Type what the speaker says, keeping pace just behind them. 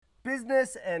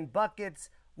Business and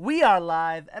Buckets. We are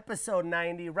live, episode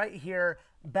 90, right here,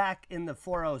 back in the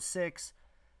 406.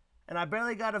 And I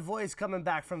barely got a voice coming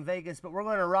back from Vegas, but we're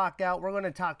going to rock out. We're going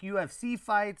to talk UFC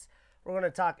fights. We're going to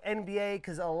talk NBA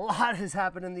because a lot has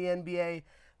happened in the NBA.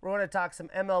 We're going to talk some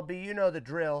MLB. You know the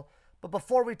drill. But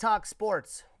before we talk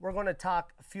sports, we're going to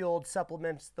talk Fueled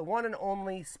Supplements, the one and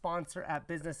only sponsor at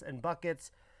Business and Buckets.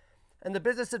 And the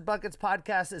Business and Buckets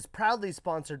podcast is proudly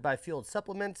sponsored by Fueled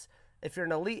Supplements. If you're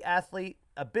an elite athlete,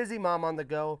 a busy mom on the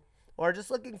go, or just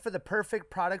looking for the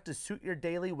perfect product to suit your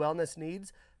daily wellness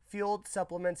needs, Fueled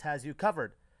Supplements has you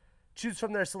covered. Choose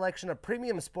from their selection of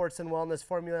premium sports and wellness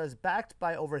formulas backed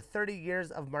by over 30 years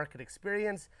of market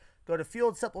experience. Go to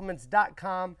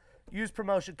fueledsupplements.com. Use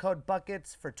promotion code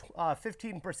BUCKETS for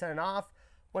 15% off.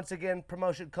 Once again,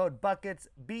 promotion code BUCKETS,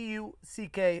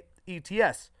 BUCKETS.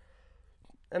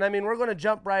 And I mean, we're going to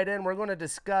jump right in. We're going to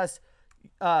discuss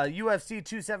UFC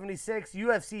 276,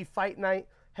 UFC Fight Night,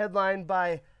 headlined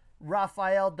by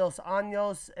Rafael Dos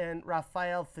Anjos and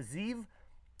Rafael Fiziev.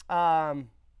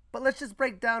 But let's just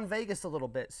break down Vegas a little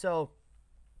bit. So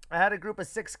I had a group of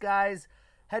 6 guys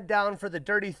head down for the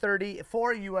Dirty 30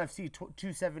 for UFC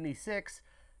 276.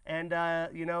 And,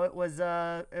 it was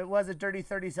a Dirty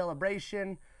 30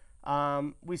 celebration.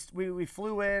 We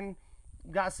flew in,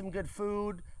 got some good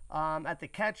food at the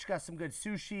Catch, got some good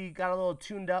sushi, got a little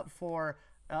tuned up for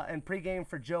and pregame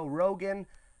for Joe Rogan.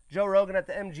 Joe Rogan at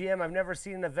the MGM. I've never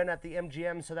seen an event at the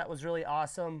MGM, so that was really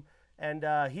awesome.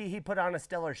 And he put on a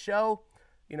stellar show.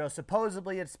 You know,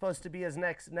 supposedly it's supposed to be his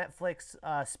next Netflix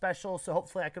special, so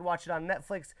hopefully I could watch it on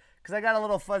Netflix because I got a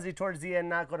little fuzzy towards the end,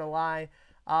 not going to lie.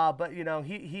 But, you know,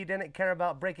 he didn't care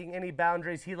about breaking any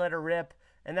boundaries. He let her rip,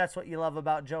 and that's what you love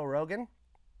about Joe Rogan.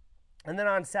 And then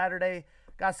on Saturday,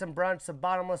 got some brunch, some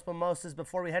bottomless mimosas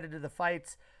before we headed to the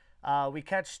fights. We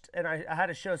catched, and I had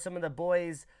to show some of the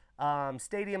boys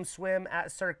stadium swim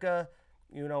at Circa.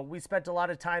 You know, we spent a lot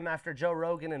of time after Joe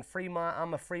Rogan in Fremont.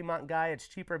 I'm a Fremont guy. It's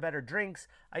cheaper, better drinks.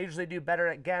 I usually do better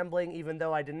at gambling, even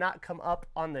though I did not come up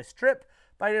on this trip.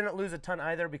 But I didn't lose a ton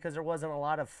either because there wasn't a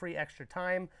lot of free extra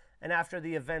time. And after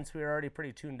the events, we were already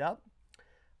pretty tuned up.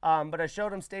 But I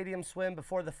showed them stadium swim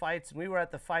before the fights, and we were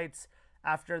at the fights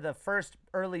after the first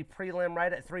early prelim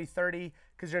right at 3:30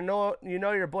 because you know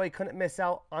your boy couldn't miss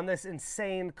out on this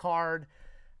insane card.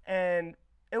 And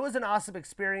it was an awesome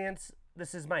experience.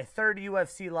 This is my 3rd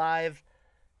UFC live,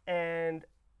 and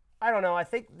I don't know. I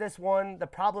think this one, the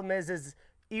problem is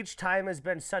each time has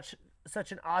been such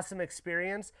an awesome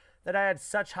experience that I had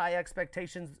such high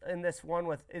expectations in this one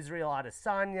with Israel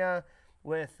Adesanya,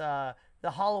 with the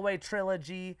Holloway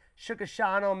trilogy, Sugar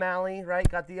Sean O'Malley, right?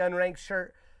 Got the unranked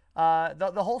shirt,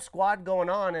 the whole squad going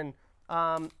on, and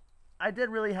I did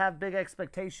really have big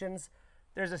expectations.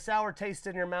 There's a sour taste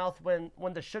in your mouth when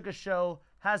the Sugar Show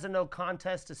has a no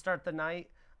contest to start the night.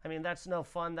 I mean, that's no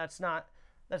fun. That's not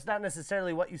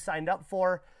necessarily what you signed up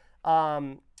for.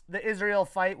 The Israel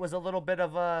fight was a little bit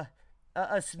of a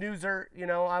snoozer. You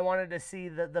know, I wanted to see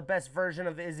the best version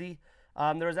of Izzy.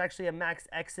 There was actually a Max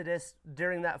Exodus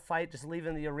during that fight, just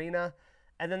leaving the arena.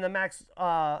 And then the Max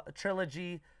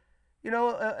trilogy, you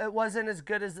know, it wasn't as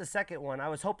good as the second one. I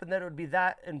was hoping that it would be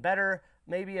that and better,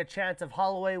 maybe a chance of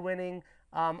Holloway winning.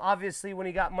 Obviously, when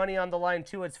you got money on the line,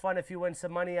 too, it's fun if you win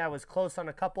some money. I was close on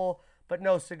a couple, but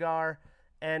no cigar.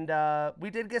 And we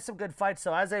did get some good fights.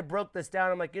 So as I broke this down,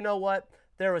 I'm like, you know what?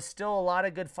 There was still a lot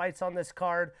of good fights on this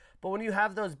card. But when you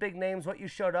have those big names, what you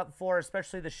showed up for,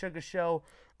 especially the Sugar Show,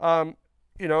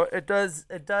 you know, it does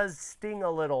sting a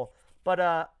little.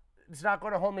 But it's not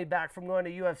going to hold me back from going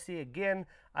to UFC again.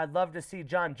 I'd love to see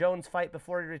John Jones fight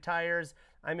before he retires.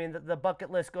 I mean, the bucket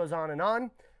list goes on.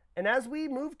 And as we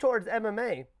move towards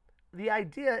MMA, the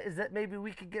idea is that maybe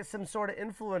we could get some sort of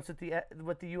influence with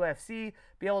the UFC,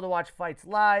 be able to watch fights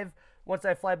live. Once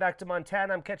I fly back to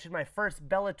Montana, I'm catching my first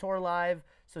Bellator live,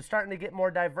 so starting to get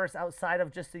more diverse outside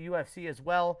of just the UFC as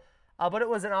well. But it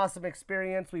was an awesome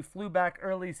experience. We flew back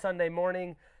early Sunday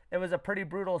morning. It was a pretty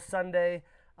brutal Sunday.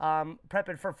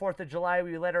 Prepping for 4th of July,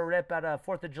 we let her rip at a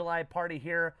 4th of July party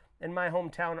here in my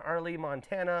hometown, Arley,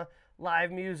 Montana.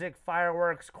 Live music,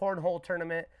 fireworks, cornhole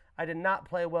tournament. I did not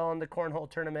play well in the cornhole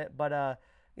tournament, but,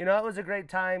 you know, it was a great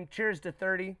time. Cheers to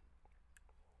 30.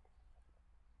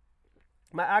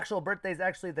 My actual birthday is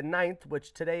actually the 9th,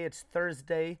 which today it's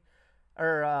Thursday,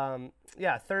 Thursday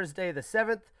the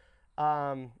 7th.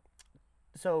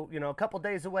 So, you know, a couple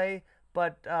days away,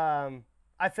 but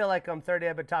I feel like I'm 30.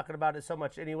 I've been talking about it so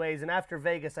much anyways, and after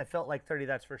Vegas, I felt like 30,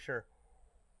 that's for sure.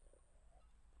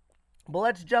 But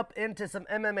let's jump into some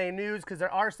MMA news because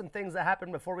there are some things that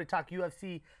happened before we talk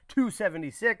UFC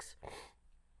 276.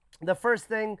 The first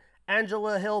thing,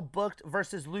 Angela Hill booked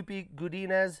versus Lupi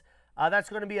Godinez. That's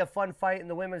going to be a fun fight in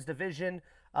the women's division.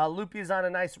 Lupi's on a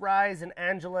nice rise, and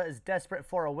Angela is desperate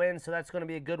for a win, so that's going to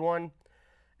be a good one.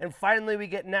 And finally, we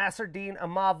get Nasruddin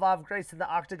Imavov gracing the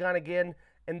octagon again,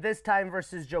 and this time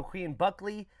versus Joaquin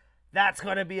Buckley. That's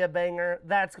going to be a banger.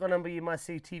 That's going to be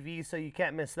must-see TV, so you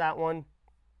can't miss that one.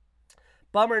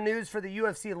 Bummer news for the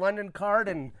UFC London card,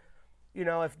 and you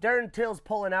know, if Darren Till's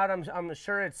pulling out, I'm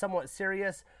sure it's somewhat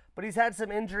serious, but he's had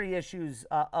some injury issues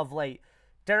of late.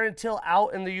 Darren Till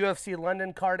out in the UFC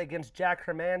London card against Jack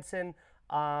Hermanson.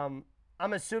 I'm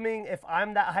assuming if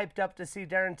I'm that hyped up to see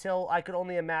Darren Till, I could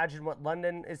only imagine what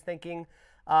London is thinking.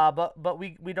 But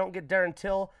we don't get Darren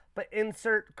Till. But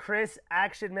insert Chris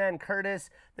Action Man Curtis.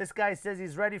 This guy says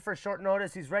he's ready for short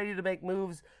notice. He's ready to make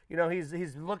moves. You know,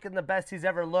 he's looking the best he's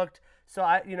ever looked. So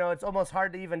it's almost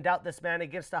hard to even doubt this man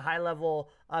against a high level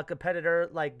competitor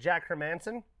like Jack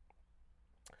Hermanson.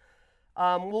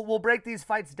 We'll break these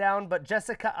fights down, but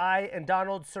Jessica Eye and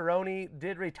Donald Cerrone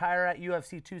did retire at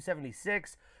UFC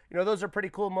 276. You know, those are pretty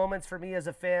cool moments for me as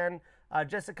a fan.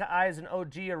 Jessica Eye is an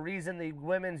OG, a reason the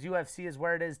women's UFC is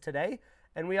where it is today.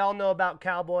 And we all know about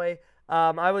Cowboy.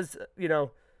 I was,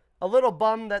 a little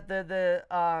bummed that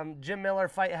the Jim Miller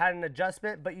fight had an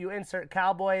adjustment, but you insert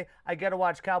Cowboy. I get to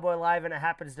watch Cowboy live, and it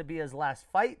happens to be his last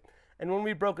fight. And when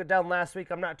we broke it down last week,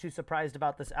 I'm not too surprised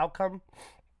about this outcome.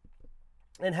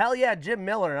 And hell yeah, Jim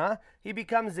Miller, huh? He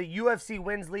becomes the UFC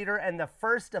wins leader and the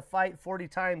first to fight 40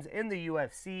 times in the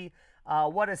UFC.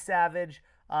 What a savage.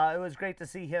 It was great to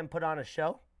see him put on a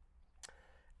show.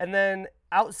 And then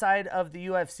outside of the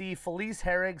UFC, Felice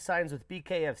Herrig signs with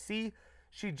BKFC.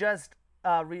 She just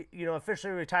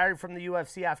officially retired from the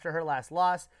UFC after her last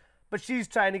loss. But she's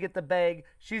trying to get the bag.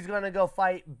 She's going to go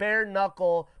fight bare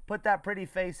knuckle, put that pretty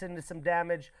face into some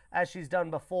damage as she's done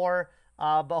before.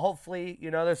 But hopefully,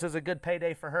 this is a good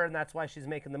payday for her, and that's why she's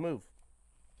making the move.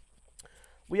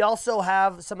 We also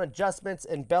have some adjustments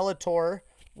in Bellator,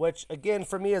 which, again,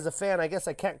 for me as a fan, I guess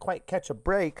I can't quite catch a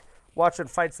break watching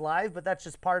fights live, but that's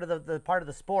just part of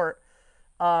the sport.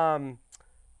 Pitbull,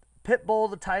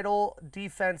 the title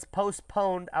defense,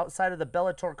 postponed outside of the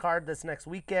Bellator card this next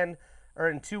weekend, or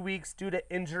in 2 weeks due to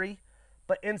injury.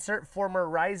 But insert former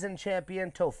Ryzen champion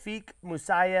Tofik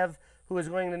Musayev, who is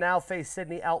going to now face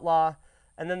Sidney Outlaw.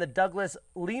 And then the Douglas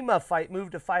Lima fight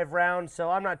moved to 5 rounds, so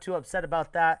I'm not too upset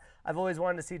about that. I've always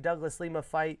wanted to see Douglas Lima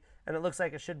fight, and it looks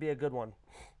like it should be a good one.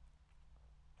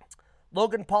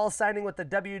 Logan Paul signing with the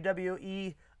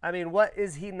WWE. I mean, what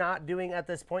is he not doing at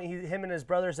this point? Him and his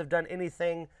brothers have done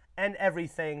anything and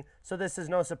everything, so this is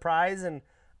no surprise. And,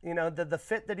 the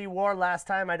fit that he wore last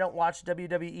time, I don't watch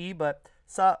WWE, but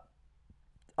saw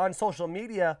on social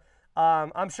media,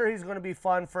 I'm sure he's going to be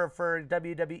fun for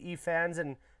WWE fans,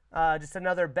 and just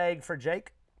another bag for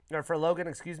Logan,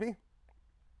 excuse me.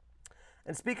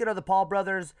 And speaking of the Paul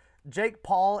brothers, Jake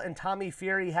Paul and Tommy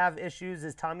Fury have issues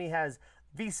as Tommy has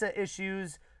visa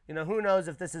issues. Who knows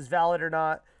if this is valid or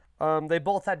not. They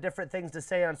both had different things to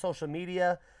say on social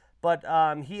media, but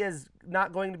he is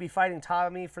not going to be fighting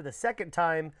Tommy for the second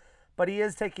time, but he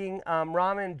is taking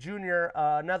Rahman Jr.,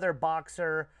 another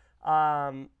boxer,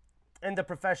 in the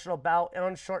professional bout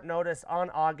on short notice on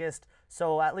August.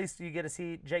 So at least you get to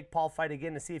see Jake Paul fight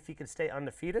again to see if he can stay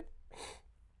undefeated.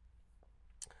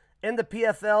 In the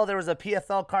PFL, there was a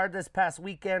PFL card this past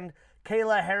weekend.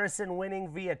 Kayla Harrison winning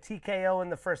via TKO in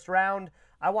the first round.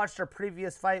 I watched her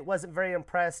previous fight, wasn't very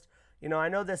impressed. I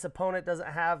know this opponent doesn't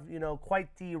have,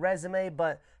 quite the resume,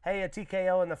 but hey, a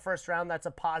TKO in the first round, that's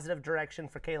a positive direction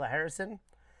for Kayla Harrison.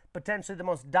 Potentially the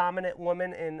most dominant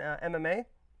woman in MMA.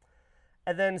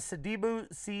 And then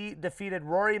Sadibu C defeated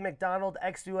Rory McDonald,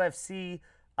 ex-UFC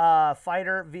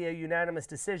fighter, via unanimous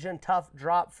decision. Tough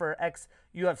drop for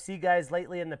ex-UFC guys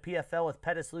lately in the PFL, with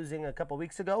Pettis losing a couple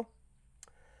weeks ago.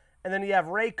 And then you have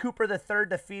Ray Cooper III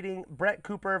defeating Brett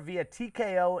Cooper via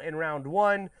TKO in round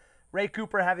 1. Ray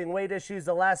Cooper having weight issues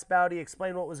the last bout. He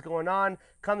explained what was going on.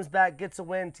 Comes back, gets a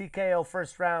win, TKO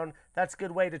first round. That's a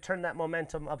good way to turn that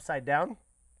momentum upside down.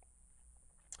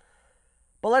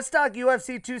 But let's talk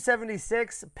UFC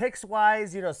 276.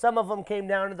 Picks-wise, some of them came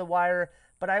down to the wire,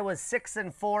 but I was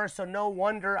 6-4, so no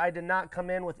wonder I did not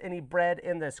come in with any bread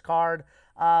in this card.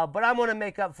 But I'm going to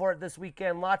make up for it this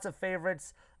weekend. Lots of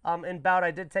favorites in bout.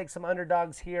 I did take some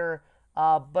underdogs here,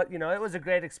 but, it was a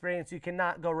great experience. You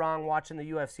cannot go wrong watching the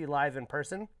UFC live in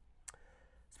person,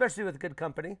 especially with good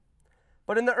company.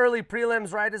 But in the early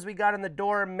prelims, right as we got in the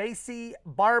door, Macy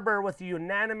Barber with a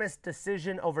unanimous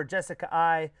decision over Jessica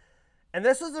Eye. And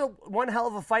this was one hell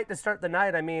of a fight to start the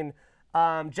night. I mean,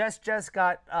 Jess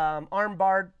got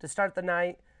armbarred to start the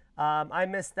night. I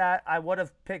missed that. I would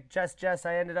have picked Jess.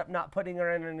 I ended up not putting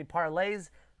her in any parlays.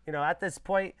 At this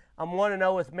point, I'm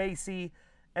 1-0 with Macy.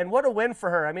 And what a win for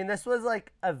her. I mean, this was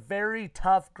like a very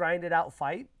tough, grinded out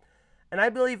fight. And I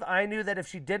believe I knew that if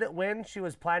she didn't win, she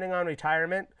was planning on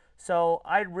retirement. So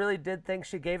I really did think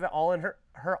she gave it all in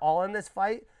her all in this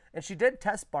fight. And she did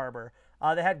test Barber.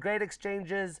 They had great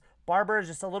exchanges. Barber is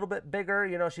just a little bit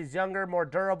bigger. She's younger, more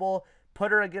durable.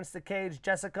 Put her against the cage.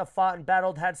 Jessica fought and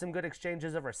battled, had some good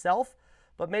exchanges of herself.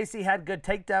 But Macy had good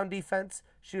takedown defense.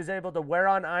 She was able to wear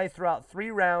on Eye throughout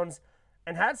 3 rounds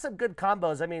and had some good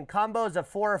combos. I mean, combos of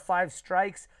 4 or 5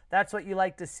 strikes, that's what you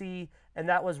like to see, and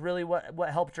that was really what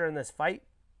helped her in this fight.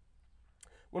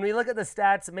 When we look at the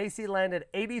stats, Macy landed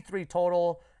 83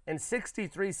 total and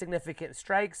 63 significant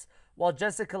strikes, while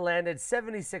Jessica landed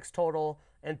 76 total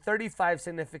and 35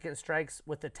 significant strikes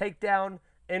with the takedown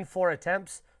in 4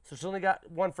 attempts. So she only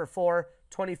got 1 for 4,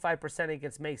 25%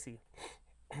 against Macy.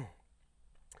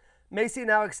 Macy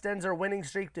now extends her winning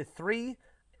streak to 3,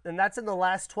 and that's in the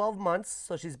last 12 months.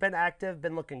 So she's been active,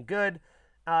 been looking good.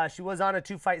 She was on a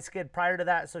 2-fight skid prior to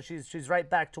that, so she's right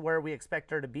back to where we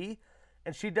expect her to be.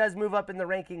 And she does move up in the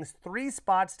rankings 3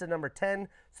 spots to number 10,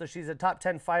 so she's a top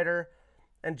 10 fighter.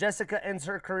 And Jessica ends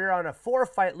her career on a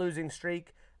 4-fight losing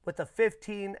streak with a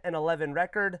 15-11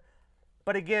 record.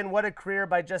 But again, what a career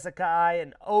by Jessica Eye,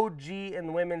 an OG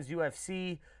in women's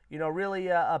UFC. Really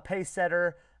a pace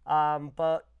setter.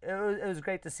 But it was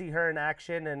great to see her in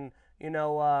action, and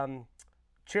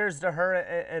cheers to her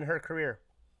and her career.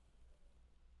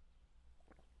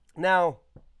 Now,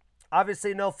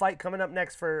 obviously no fight coming up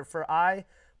next for Eye,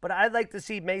 but I'd like to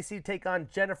see Macy take on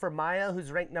Jennifer Maia,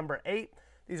 who's ranked number 8.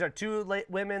 These are 2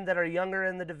 women that are younger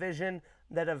in the division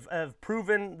that have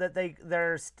proven that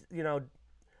they're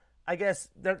I guess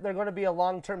they're going to be a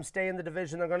long-term stay in the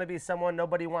division. They're going to be someone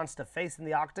nobody wants to face in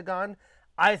the octagon.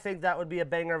 I think that would be a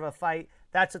banger of a fight.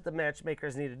 That's what the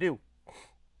matchmakers need to do.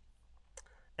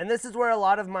 And this is where a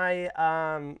lot of my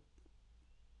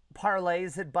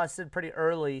parlays had busted pretty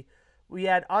early. We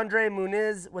had Andre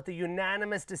Muniz with a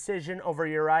unanimous decision over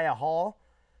Uriah Hall.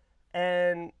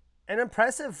 And an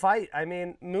impressive fight. I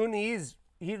mean, Muniz,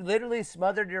 he literally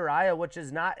smothered Uriah, which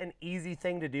is not an easy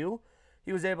thing to do.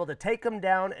 He was able to take him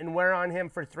down and wear on him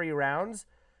for 3 rounds.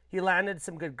 He landed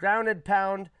some good grounded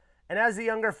pound. And as a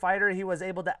younger fighter, he was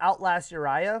able to outlast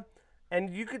Uriah.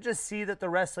 And you could just see that the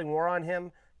wrestling wore on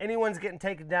him. Anyone's getting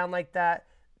taken down like that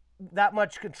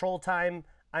much control time.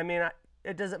 I mean,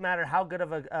 it doesn't matter how good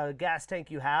of a gas tank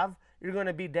you have. You're going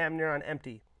to be damn near on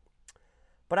empty.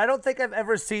 But I don't think I've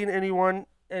ever seen anyone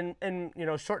in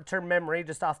short-term memory,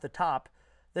 just off the top,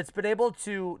 that's been able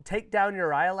to take down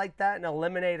Uriah like that and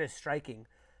eliminate his striking.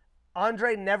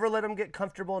 Andre never let him get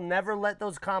comfortable, never let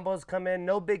those combos come in,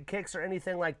 no big kicks or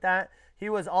anything like that. He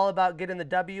was all about getting the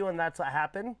W, and that's what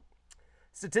happened.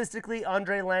 Statistically,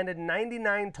 Andre landed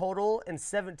 99 total and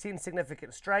 17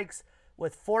 significant strikes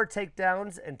with 4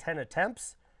 takedowns and 10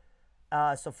 attempts,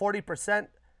 so 40%,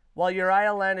 while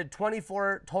Uriah landed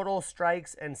 24 total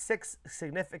strikes and 6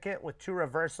 significant with 2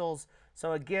 reversals.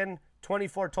 So again,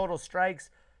 24 total strikes,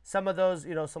 some of those,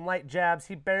 some light jabs.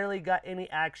 He barely got any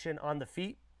action on the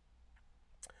feet.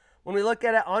 When we look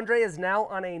at it, Andre is now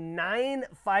on a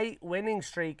 9-fight winning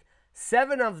streak,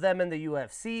 7 of them in the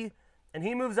UFC, and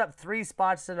he moves up 3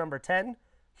 spots to number 10.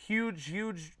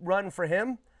 Huge run for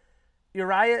him.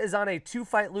 Uriah is on a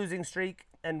 2-fight losing streak,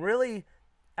 and really,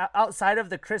 outside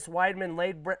of the Chris Weidman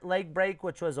leg break,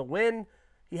 which was a win,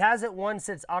 he hasn't won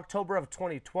since October of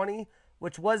 2020,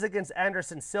 which was against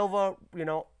Anderson Silva,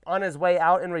 on his way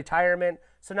out in retirement.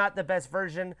 So not the best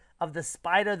version of the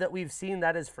Spider that we've seen,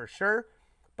 that is for sure.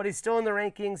 But he's still in the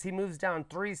rankings. He moves down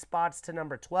 3 spots to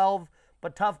number 12.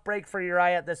 But tough break for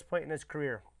Uriah at this point in his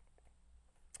career.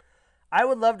 I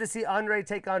would love to see Andre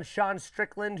take on Sean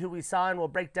Strickland, who we saw and will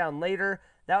break down later.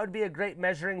 That would be a great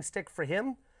measuring stick for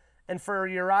him. And for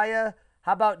Uriah,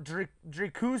 how about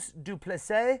Dricus du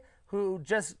Plessis, who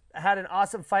just had an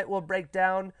awesome fight we'll break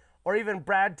down, or even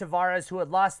Brad Tavares, who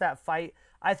had lost that fight.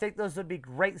 I think those would be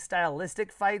great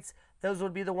stylistic fights. Those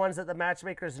would be the ones that the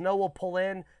matchmakers know will pull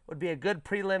in. Would be a good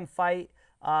prelim fight,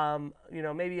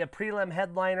 maybe a prelim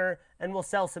headliner, and we'll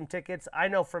sell some tickets. I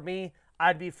know for me,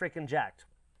 I'd be freaking jacked.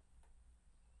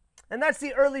 And that's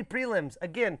the early prelims.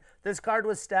 Again, this card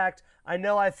was stacked. I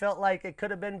know I felt like it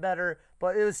could have been better,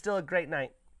 but it was still a great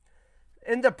night.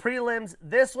 In the prelims,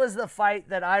 this was the fight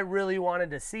that I really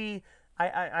wanted to see.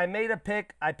 I made a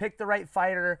pick. I picked the right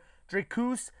fighter,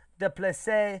 Dricus du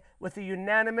Plessis, with a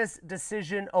unanimous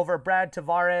decision over Brad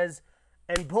Tavares.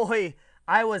 And boy,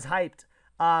 I was hyped.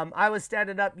 I was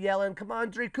standing up yelling, "Come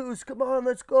on, Dricus, come on,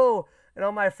 let's go." And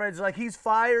all my friends were like, "He's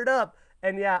fired up."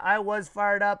 And yeah, I was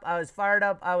fired up. I was fired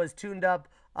up. I was tuned up.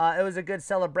 It was a good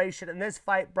celebration, and this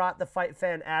fight brought the fight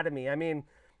fan out of me. I mean,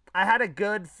 I had a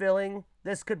good feeling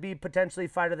this could be potentially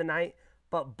fight of the night,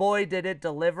 but boy, did it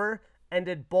deliver. And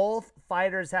did both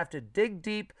fighters have to dig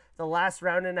deep the last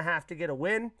round and a half to get a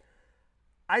win?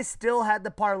 I still had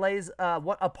the parlays,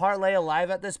 a parlay alive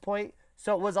at this point,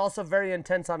 so it was also very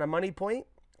intense on a money point,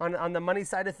 on the money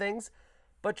side of things.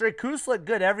 But Dricus looked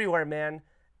good everywhere, man.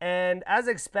 And as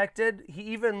expected, he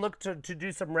even looked to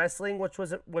do some wrestling, which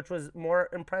was more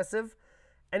impressive.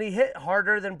 And he hit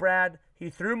harder than Brad. He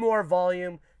threw more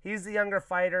volume. He's the younger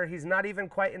fighter. He's not even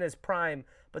quite in his prime.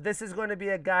 But this is going to be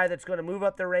a guy that's going to move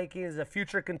up the rankings, a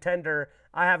future contender.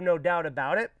 I have no doubt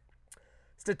about it.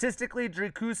 Statistically,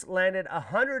 Dricus landed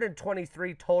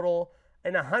 123 total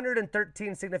and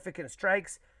 113 significant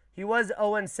strikes. He was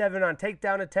 0-7 on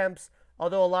takedown attempts,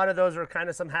 although a lot of those were kind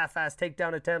of some half-assed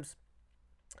takedown attempts.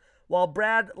 While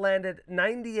Brad landed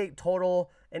 98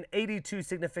 total and 82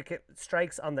 significant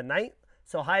strikes on the night.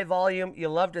 So high volume, you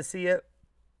love to see it.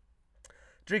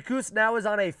 Dricus now is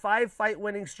on a 5-fight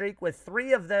winning streak with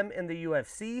 3 of them in the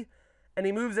UFC, and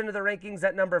he moves into the rankings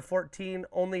at number 14.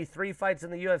 Only 3 fights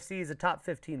in the UFC. He's a top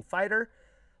 15 fighter.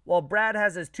 While Brad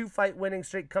has his 2-fight winning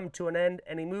streak come to an end,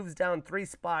 and he moves down 3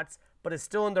 spots, but is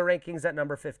still in the rankings at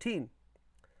number 15.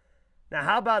 Now,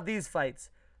 how about these fights?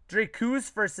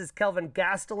 Dricus versus Kelvin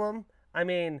Gastelum. I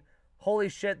mean, holy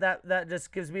shit, that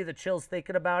just gives me the chills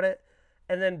thinking about it.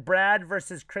 And then Brad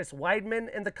versus Chris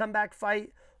Weidman in the comeback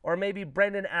fight, or maybe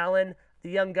Brendan Allen, the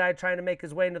young guy trying to make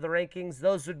his way into the rankings.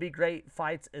 Those would be great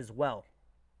fights as well.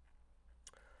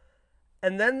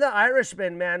 And then the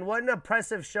Irishman, man, what an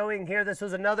impressive showing here. This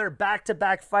was another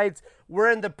back-to-back fights.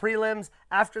 We're in the prelims.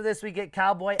 After this, we get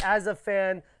Cowboy. As a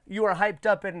fan, you are hyped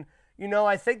up. And, you know,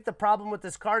 I think the problem with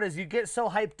this card is you get so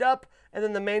hyped up, and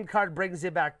then the main card brings you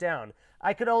back down.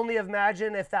 I could only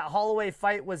imagine if that Holloway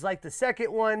fight was like the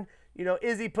second one. You know,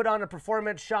 Izzy put on a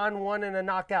performance. Sean won in a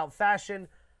knockout fashion.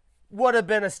 Would have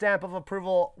been a stamp of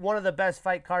approval. One of the best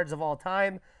fight cards of all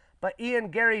time. But Ian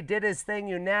Garry did his thing.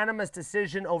 Unanimous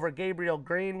decision over Gabriel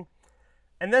Green.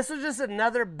 And this was just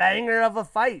another banger of a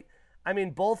fight. I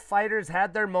mean, both fighters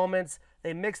had their moments.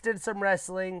 They mixed in some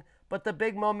wrestling. But the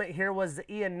big moment here was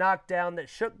the Ian knockdown that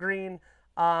shook Green.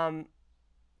 I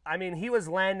mean, he was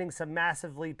landing some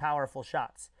massively powerful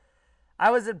shots. I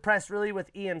was impressed really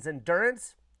with Ian's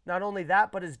endurance. Not only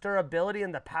that, but his durability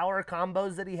and the power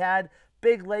combos that he had.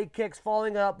 Big leg kicks,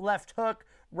 falling up, left hook,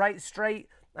 right straight.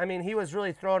 I mean, he was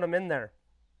really throwing them in there.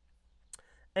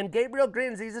 And Gabriel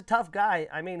Green, he's a tough guy.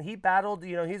 I mean, he battled,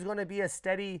 you know, he's going to be a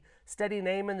steady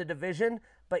name in the division.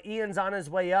 But Ian's on his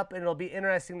way up, and it'll be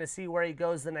interesting to see where he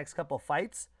goes the next couple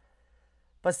fights.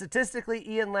 But statistically,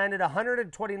 Ian landed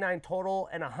 129 total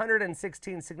and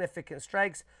 116 significant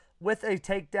strikes with a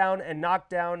takedown and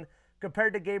knockdown,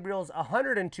 compared to Gabriel's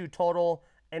 102 total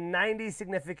and 90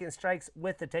 significant strikes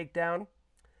with the takedown.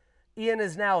 Ian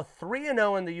is now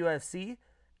 3-0 in the UFC,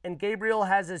 and Gabriel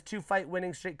has his 2-fight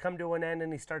winning streak come to an end,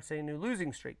 and he starts a new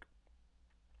losing streak.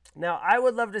 Now, I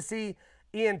would love to see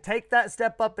Ian take that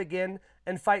step up again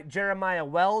and fight Jeremiah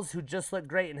Wells, who just looked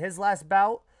great in his last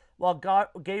bout, while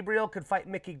Gabriel could fight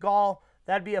Mickey Gall.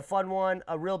 That'd be a fun one,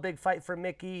 a real big fight for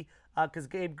Mickey, because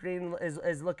Gabe Green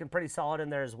is looking pretty solid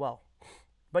in there as well.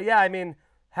 But yeah, I mean,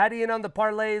 had Ian on the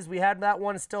parlays. We had that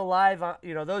one still live.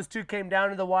 You know, those two came down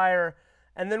to the wire.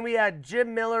 And then we had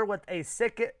Jim Miller with a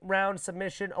second-round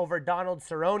submission over Donald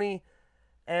Cerrone.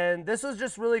 And this was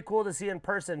just really cool to see in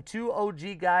person. 2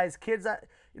 OG guys, kids,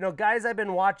 guys I've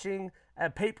been watching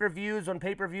at pay-per-views, when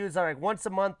pay-per-views are like once a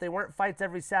month. They weren't fights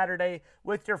every Saturday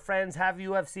with your friends, have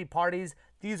UFC parties.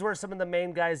 These were some of the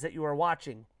main guys that you were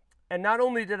watching. And not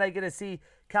only did I get to see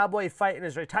Cowboy fight in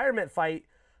his retirement fight,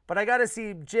 but I got to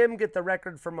see Jim get the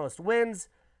record for most wins.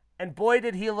 And boy,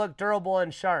 did he look durable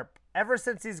and sharp. Ever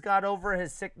since he's got over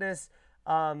his sickness,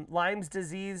 Lyme's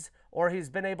disease, or he's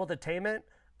been able to tame it,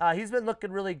 he's been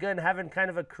looking really good and having kind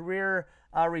of a career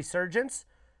resurgence.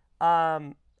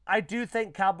 I do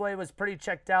think Cowboy was pretty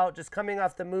checked out, just coming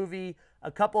off the movie,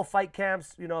 a couple fight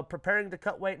camps, you know, preparing to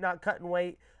cut weight, not cutting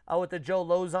weight, with the Joe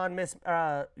Lozon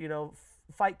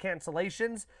fight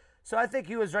cancellations. So I think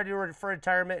he was ready for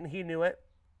retirement, and he knew it.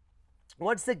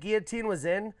 Once the guillotine was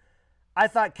in, I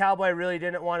thought Cowboy really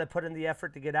didn't want to put in the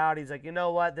effort to get out. He's like, you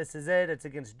know what? This is it. It's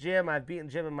against Jim. I've beaten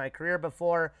Jim in my career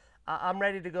before. I'm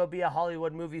ready to go be a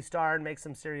Hollywood movie star and make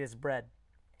some serious bread.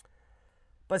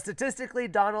 But statistically,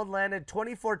 Donald landed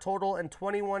 24 total and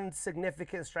 21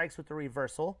 significant strikes with the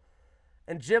reversal.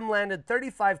 And Jim landed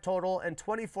 35 total and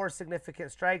 24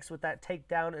 significant strikes with that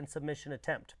takedown and submission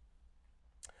attempt.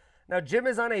 Now, Jim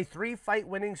is on a 3-fight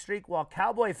winning streak, while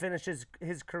Cowboy finishes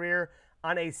his career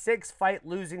on a 6-fight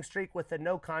losing streak with a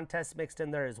no contest mixed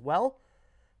in there as well.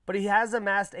 But he has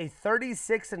amassed a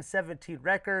 36-17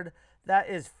 record. That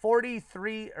is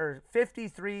 53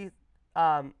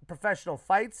 professional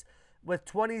fights with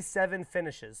 27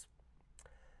 finishes.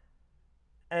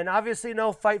 And obviously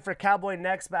no fight for Cowboy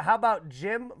next, but how about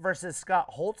Jim versus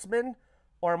Scott Holtzman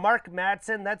or Mark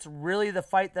Madsen? That's really the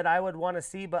fight that I would want to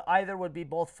see, but either would be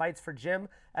both fights for Jim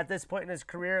at this point in his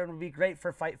career and would be great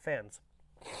for fight fans.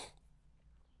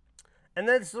 And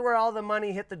this is where all the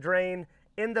money hit the drain.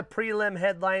 In the prelim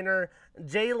headliner,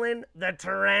 Jalen the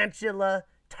Tarantula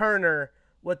Turner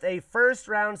with a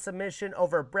first-round submission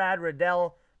over Brad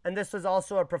Riddell, and this was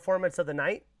also a performance of the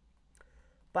night.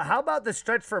 But how about the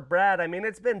stretch for Brad? I mean,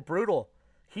 it's been brutal.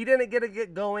 He didn't get to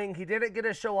get going. He didn't get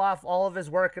to show off all of his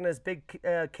work in his big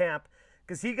camp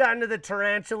because he got into the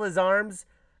Tarantula's arms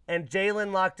and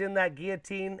Jalen locked in that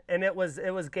guillotine, and it was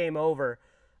game over.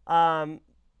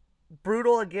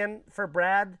 Brutal again for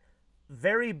Brad.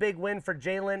 Very big win for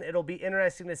Jalen. It'll be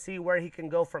interesting to see where he can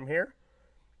go from here.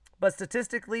 But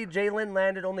statistically, Jalen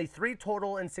landed only 3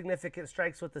 total and significant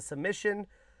strikes with the submission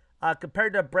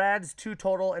compared to Brad's 2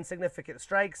 total and significant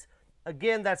strikes.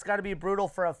 Again, that's got to be brutal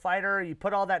for a fighter. You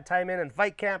put all that time in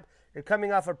fight camp. You're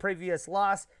coming off a previous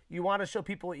loss. You want to show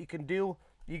people what you can do.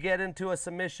 You get into a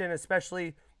submission,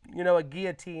 especially, a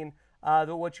guillotine,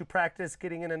 what you practice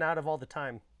getting in and out of all the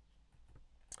time.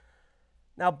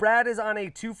 Now, Brad is on a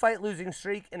 2-fight losing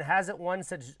streak and hasn't won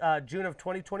since June of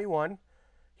 2021.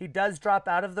 He does drop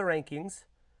out of the rankings.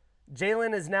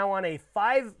 Jalen is now on a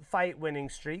 5-fight winning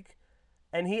streak,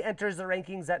 and he enters the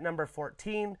rankings at number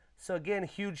 14. So, again,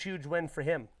 huge win for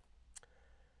him.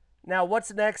 Now,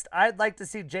 what's next? I'd like to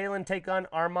see Jalen take on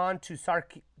Arman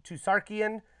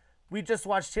Tsarukyan. We just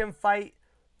watched him fight.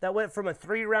 That went from a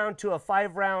 3-round to a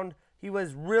 5-round. He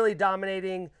was really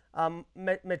dominating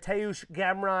Mateusz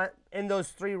Gamrot in those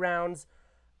 3 rounds.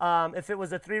 If it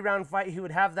was a 3-round fight, he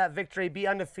would have that victory, be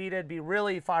undefeated, be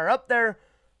really far up there.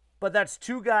 But that's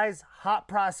 2 guys, hot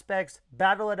prospects,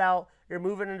 battle it out. You're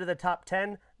moving into the top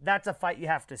 10. That's a fight you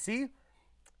have to see.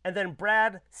 And then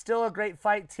Brad, still a great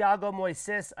fight. Thiago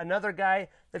Moises, another guy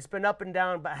that's been up and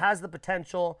down but has the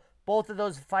potential. Both of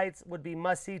those fights would be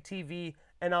must-see TV,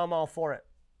 and I'm all for it.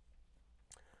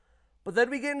 But then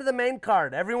we get into the main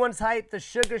card. Everyone's hyped. The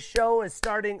Sugar Show is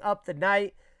starting up the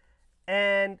night.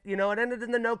 And, it ended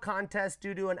in the no contest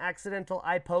due to an accidental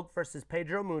eye poke versus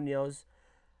Pedro Munoz.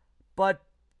 But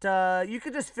you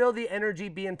could just feel the energy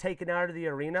being taken out of the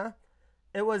arena.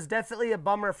 It was definitely a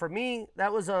bummer for me.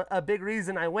 That was a big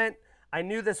reason I went. I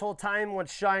knew this whole time when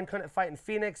Sean couldn't fight in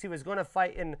Phoenix, he was going to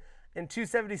fight in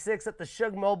 276 at the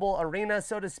Suge Mobile Arena,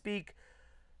 so to speak.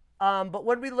 But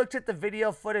when we looked at the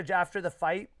video footage after the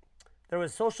fight, there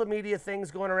was social media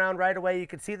things going around right away. You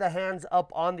could see the hands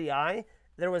up on the eye.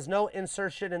 There was no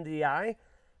insertion in the eye.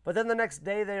 But then the next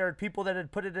day, there were people that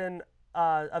had put it in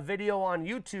a video on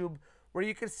YouTube where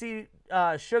you could see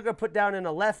Sugar put down in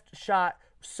a left shot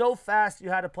so fast you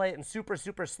had to play it in super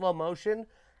slow motion,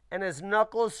 and his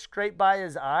knuckles scraped by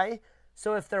his eye.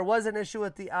 So if there was an issue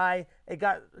with the eye, it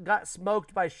got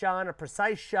smoked by Sean. A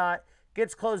precise shot,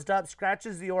 gets closed up,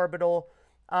 scratches the orbital.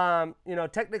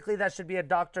 Technically that should be a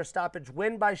doctor stoppage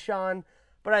win by Sean,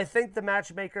 but I think the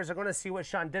matchmakers are going to see what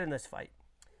Sean did in this fight.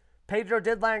 Pedro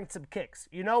did land some kicks.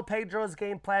 Pedro's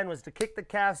game plan was to kick the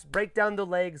calves, break down the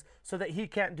legs so that he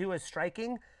can't do his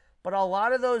striking, but a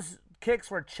lot of those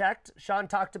kicks were checked. Sean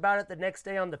talked about it the next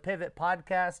day on the Pivot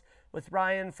podcast with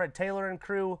Ryan, Fred Taylor, and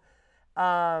crew.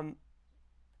 But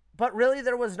really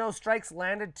there was no strikes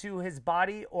landed to his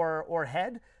body or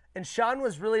head. And Sean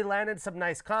was really landing some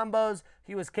nice combos.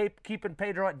 He was keeping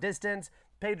Pedro at distance.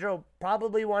 Pedro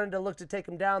probably wanted to look to take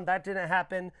him down. That didn't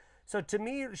happen. So to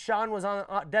me, Sean was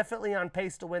definitely on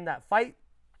pace to win that fight.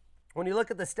 When you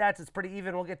look at the stats, it's pretty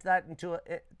even. We'll get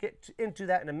into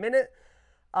that in a minute.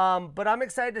 But I'm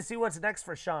excited to see what's next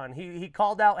for Sean. He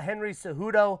called out Henry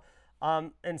Cejudo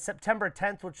in September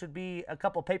 10th, which would be a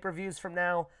couple pay-per-views from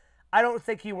now. I don't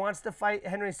think he wants to fight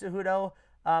Henry Cejudo.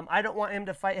 I don't want him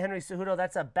to fight Henry Cejudo.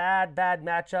 That's a bad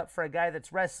matchup for a guy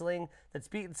that's wrestling, that's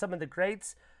beaten some of the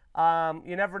greats.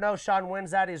 You never know. Sean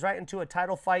wins that. He's right into a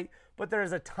title fight. But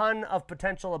there's a ton of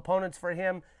potential opponents for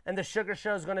him. And the Sugar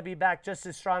Show is going to be back just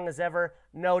as strong as ever.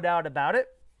 No doubt about it.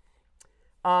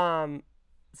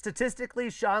 Statistically,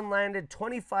 Sean landed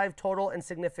 25 total and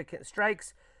significant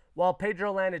strikes, while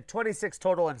Pedro landed 26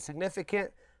 total and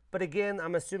significant. But again,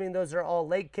 I'm assuming those are all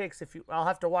leg kicks. I'll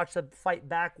have to watch the fight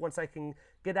back once I can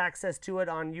get access to it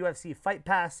on UFC Fight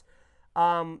Pass.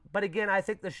 But again, I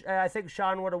think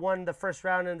Sean would have won the first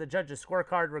round in the judges'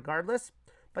 scorecard regardless.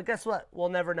 But guess what? We'll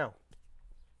never know.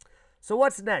 So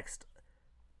what's next?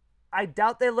 I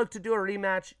doubt they look to do a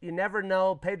rematch. You never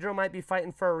know. Pedro might be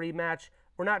fighting for a rematch.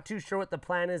 We're not too sure what the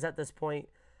plan is at this point.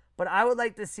 But I would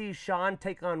like to see Sean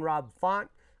take on Rob Font,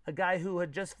 a guy who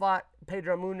had just fought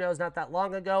Pedro Munoz not that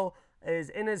long ago, is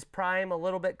in his prime, a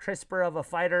little bit crisper of a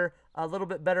fighter, a little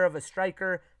bit better of a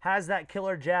striker, has that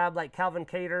killer jab like Calvin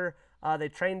Kattar. They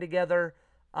train together.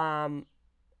 And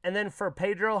then for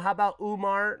Pedro, how about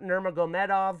Umar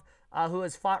Nurmagomedov, who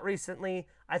has fought recently?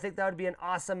 I think that would be an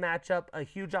awesome matchup, a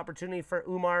huge opportunity for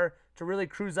Umar to really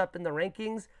cruise up in the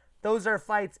rankings. Those are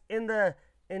fights in the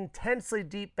intensely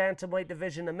deep bantamweight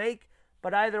division to make.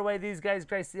 But either way, these guys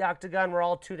grace the octagon. We're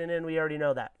all tuning in. We already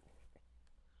know that.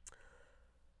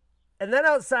 And then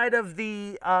outside of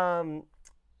the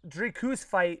Dricus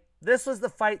fight, this was the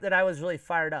fight that I was really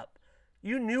fired up.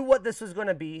 You knew what this was going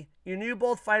to be. You knew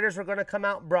both fighters were going to come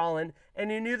out brawling,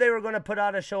 and you knew they were going to put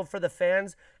on a show for the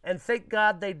fans. And thank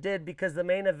God they did, because the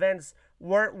main events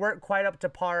weren't quite up to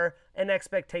par and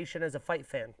expectation as a fight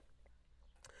fan.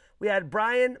 We had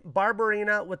Bryan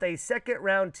Barberena with a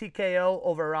second-round TKO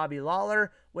over Robbie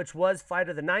Lawler, which was fight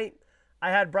of the night. I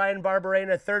had Bryan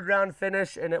Barberena third-round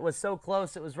finish, and it was so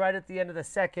close. It was right at the end of the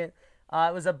second.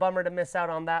 It was a bummer to miss out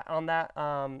on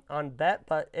bet,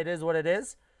 but it is what it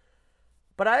is.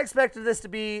 But I expected this to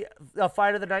be a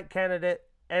fight of the night candidate,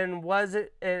 and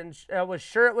I was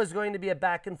sure it was going to be a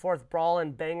back-and-forth brawl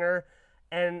and banger.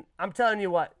 And I'm telling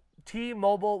you what,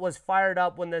 T-Mobile was fired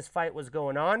up when this fight was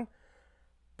going on.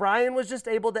 Bryan was just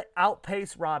able to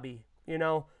outpace Robbie,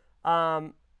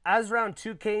 As round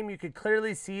 2 came, you could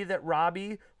clearly see that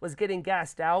Robbie was getting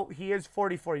gassed out. He is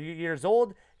 44 years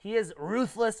old. He is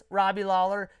ruthless, Robbie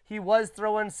Lawler. He was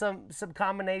throwing some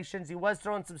combinations. He was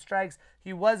throwing some strikes.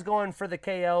 He was going for the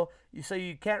KO. So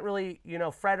you can't really,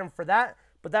 fret him for that.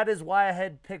 But that is why I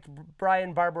had picked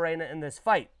Bryan Barberena in this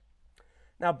fight.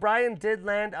 Now, Bryan did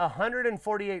land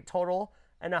 148 total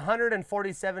and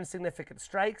 147 significant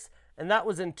strikes. And that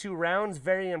was in 2 rounds.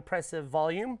 Very impressive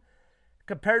volume.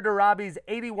 Compared to Robbie's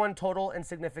 81 total and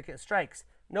significant strikes.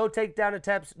 No takedown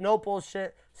attempts, no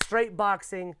bullshit, straight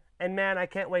boxing, and man, I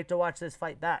can't wait to watch this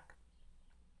fight back.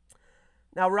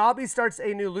 Now, Robbie starts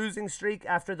a new losing streak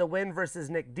after the win versus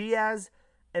Nick Diaz,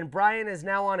 and Bryan is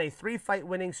now on a 3-fight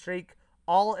winning streak,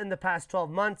 all in the past 12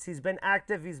 months. He's been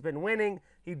active, he's been winning,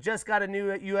 he just got a new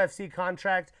UFC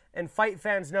contract, and fight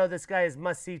fans know this guy is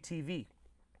must-see TV.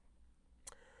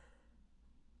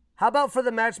 How about for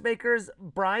the matchmakers,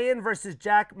 Bryan versus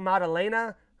Jack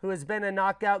Maddalena, who has been a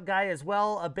knockout guy as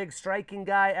well, a big striking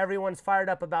guy. Everyone's fired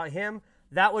up about him.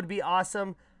 That would be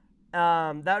awesome.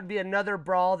 That would be another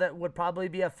brawl that would probably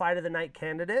be a fight of the night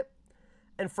candidate.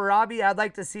 And for Robbie, I'd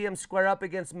like to see him square up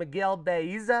against Miguel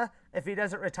Baeza. If he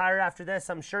doesn't retire after this,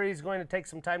 I'm sure he's going to take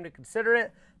some time to consider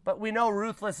it. But we know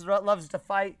Ruthless loves to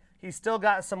fight. He's still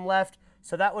got some left.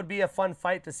 So that would be a fun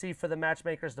fight to see for the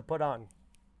matchmakers to put on.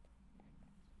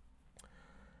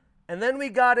 And then we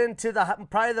got into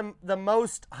probably the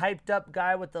most hyped up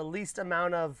guy with the least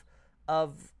amount of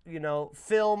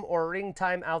film or ring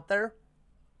time out there.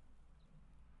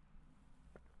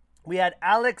 We had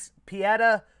Alex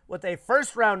Pieta with a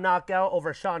first round knockout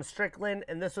over Sean Strickland,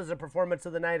 and this was a performance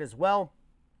of the night as well.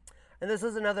 And this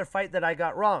was another fight that I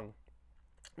got wrong.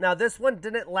 Now, this one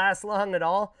didn't last long at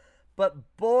all,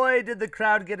 but boy, did the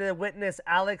crowd get to witness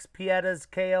Alex Pieta's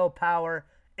KO power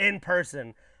in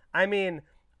person. I mean,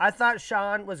 I thought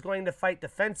Sean was going to fight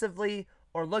defensively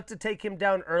or look to take him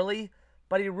down early,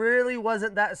 but he really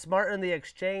wasn't that smart in the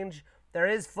exchange. There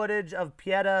is footage of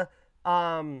Pieta,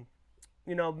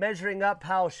 measuring up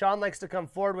how Sean likes to come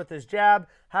forward with his jab,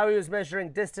 how he was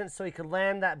measuring distance so he could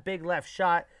land that big left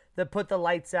shot that put the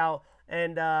lights out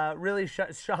and really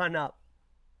shut Sean up.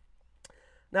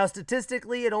 Now,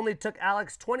 statistically, it only took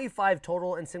Alex 25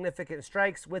 total and significant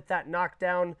strikes with that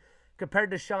knockdown,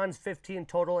 compared to Sean's 15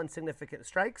 total and significant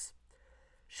strikes.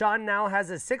 Sean now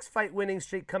has a 6-fight winning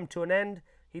streak come to an end.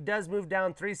 He does move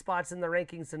down 3 spots in the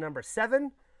rankings to number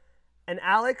 7. And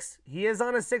Alex, he is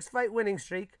on a 6-fight winning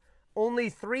streak. Only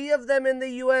 3 of them in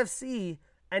the UFC.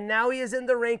 And now he is in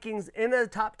the rankings in a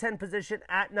top 10 position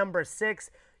at number 6.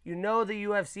 You know the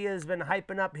UFC has been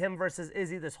hyping up him versus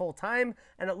Izzy this whole time.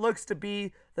 And it looks to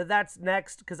be that that's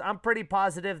next, because I'm pretty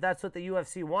positive that's what the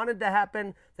UFC wanted to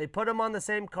happen. They put him on the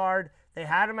same card. They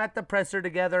had him at the presser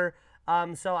together.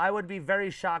 So I would be very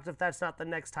shocked if that's not the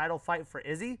next title fight for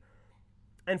Izzy.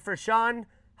 And for Sean,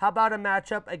 how about a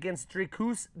matchup against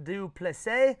Dricus du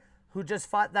Plessis, who just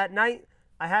fought that night?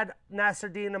 I had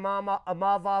Nasruddin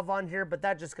Imavov on here, but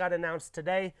that just got announced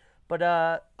today. But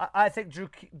I think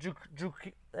Dricus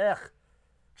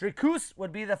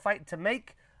would be the fight to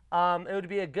make. It would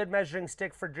be a good measuring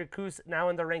stick for Dricus now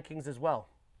in the rankings as well.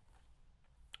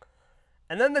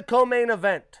 And then the co-main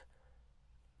event.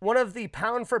 One of the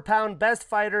pound-for-pound best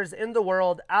fighters in the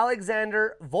world,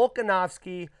 Alexander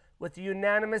Volkanovski, with a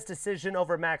unanimous decision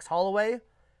over Max Holloway.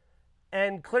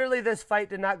 And clearly this fight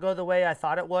did not go the way I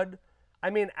thought it would. I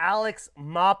mean, Alex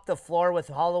mopped the floor with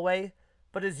Holloway.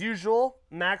 But as usual,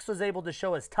 Max was able to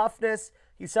show his toughness.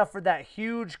 He suffered that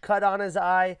huge cut on his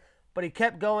eye, but he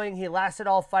kept going. He lasted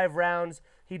all 5 rounds.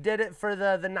 He did it for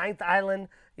the ninth island,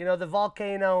 the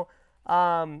volcano.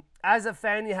 As a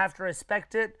fan, you have to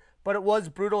respect it, but it was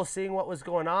brutal seeing what was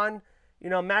going on.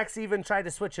 Max even tried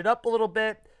to switch it up a little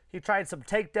bit. He tried some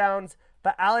takedowns,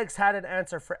 but Alex had an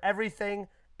answer for everything,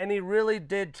 and he really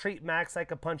did treat Max like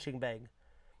a punching bag.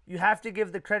 You have to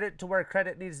give the credit to where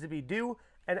credit needs to be due,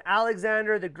 and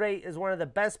Alexander the Great is one of the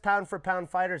best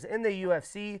pound-for-pound fighters in the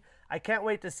UFC. I can't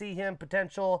wait to see him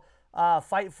potential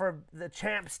fight for the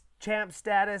champ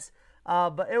status.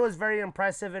 But it was very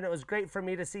impressive, and it was great for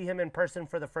me to see him in person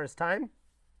for the first time.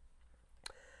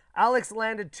 Alex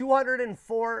landed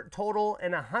 204 total,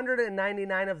 and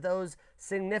 199 of those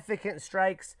significant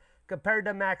strikes, compared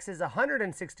to Max's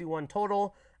 161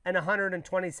 total and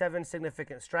 127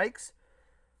 significant strikes.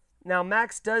 Now,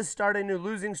 Max does start a new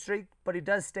losing streak, but he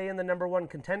does stay in the number 1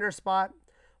 contender spot,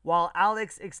 while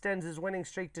Alex extends his winning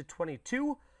streak to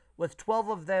 22, with 12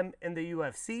 of them in the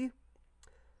UFC.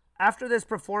 After this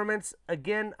performance,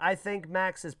 again, I think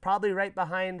Max is probably right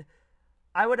behind.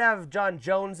 I would have John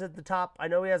Jones at the top. I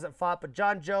know he hasn't fought, but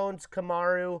John Jones,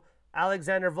 Kamaru,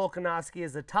 Alexander Volkanovski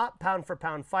is the top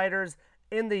pound-for-pound fighters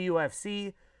in the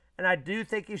UFC. And I do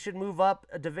think he should move up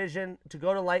a division to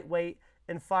go to lightweight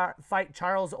and fight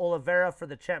Charles Oliveira for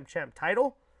the champ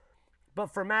title.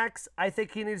 But for Max, I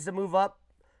think he needs to move up.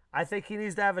 I think he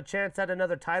needs to have a chance at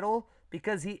another title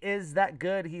because he is that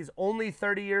good. He's only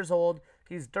 30 years old.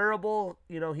 He's durable.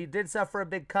 He did suffer a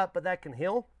big cut, but that can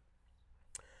heal.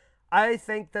 I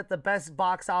think that the best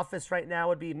box office right now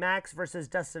would be Max versus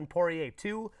Dustin Poirier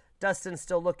 2. Dustin's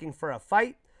still looking for a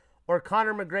fight. Or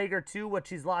Conor McGregor 2, which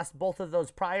he's lost both of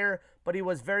those prior, but he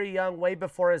was very young, way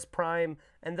before his prime,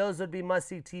 and those would be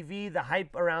must-see TV. The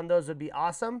hype around those would be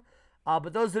awesome,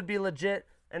 but those would be legit.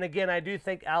 And again, I do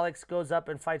think Alex goes up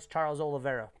and fights Charles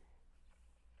Oliveira.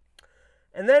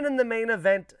 And then in the main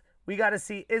event, we got to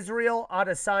see Israel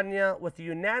Adesanya with a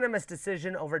unanimous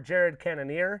decision over Jared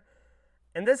Cannonier.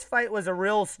 And this fight was a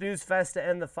real snooze fest to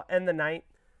end the night.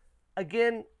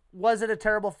 Again, was it a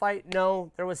terrible fight?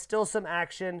 No, there was still some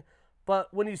action.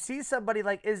 But when you see somebody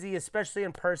like Izzy, especially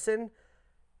in person,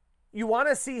 you want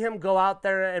to see him go out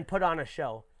there and put on a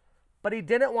show. But he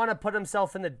didn't want to put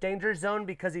himself in the danger zone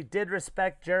because he did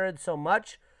respect Jared so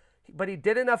much. But he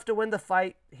did enough to win the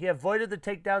fight. He avoided the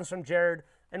takedowns from Jared.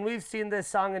 And we've seen this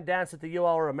song and dance with the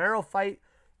Yoel Romero fight.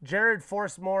 Jared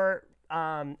forced more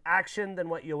action than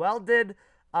what Yoel did.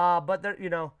 But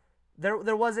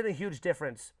there wasn't a huge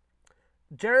difference.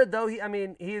 Jared, though, he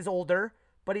is older,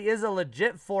 but he is a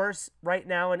legit force right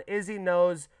now. And Izzy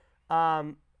knows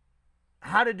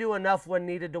how to do enough when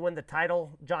needed to win the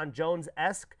title, John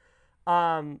Jones-esque.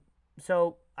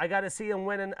 So I got to see him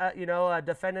win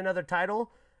defend another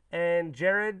title. And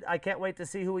Jared, I can't wait to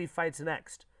see who he fights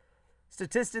next.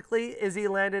 Statistically, Izzy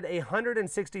landed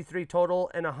 163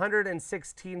 total and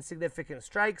 116 significant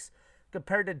strikes,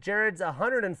 compared to Jared's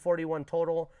 141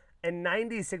 total and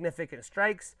 90 significant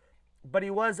strikes. But he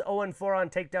was 0-4 on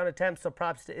takedown attempts, so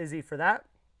props to Izzy for that.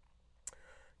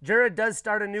 Jared does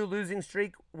start a new losing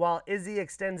streak, while Izzy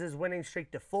extends his winning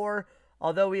streak to 4.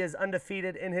 Although he is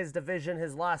undefeated in his division,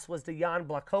 his loss was to Jan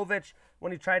Blachowicz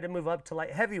when he tried to move up to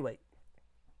light heavyweight.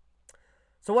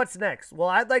 So what's next? Well,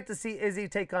 I'd like to see Izzy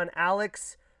take on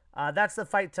Alex. That's the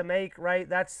fight to make, right?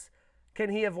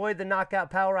 Can he avoid the knockout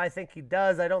power? I think he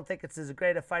does. I don't think it's as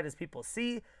great a fight as people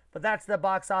see, but that's the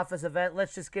box office event.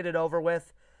 Let's just get it over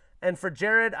with. And for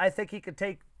Jared, I think he could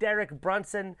take Derek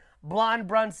Brunson, Blonde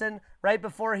Brunson, right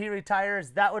before he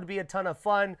retires. That would be a ton of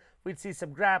fun. We'd see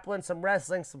some grappling, some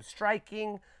wrestling, some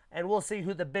striking, and we'll see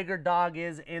who the bigger dog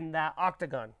is in that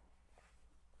octagon.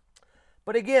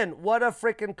 But again, what a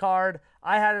freaking card.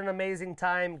 I had an amazing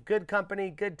time. Good company,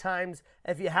 good times.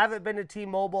 If you haven't been to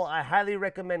T-Mobile, I highly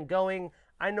recommend going.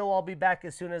 I know I'll be back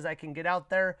as soon as I can get out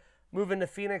there. Moving to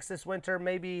Phoenix this winter,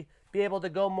 maybe be able to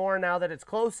go more now that it's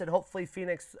close, and hopefully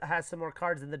Phoenix has some more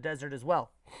cards in the desert as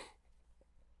well.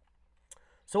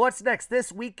 So what's next?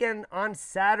 This weekend on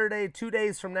Saturday, 2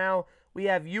 days from now, we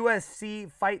have UFC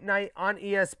Fight Night on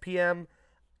ESPN.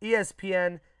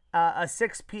 A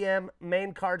 6 p.m.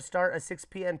 main card start, a 6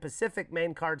 p.m. Pacific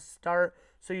main card start.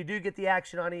 So you do get the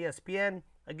action on ESPN.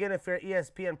 Again, if you're an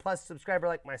ESPN Plus subscriber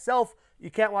like myself,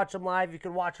 you can't watch them live. You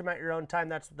can watch them at your own time.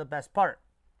 That's the best part.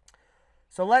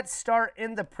 So let's start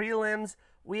in the prelims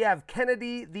we have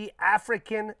Kennedy, the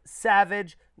African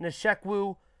Savage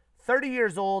Nshekwu, 30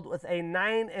 years old with a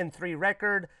 9-3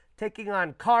 record, taking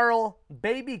on Carl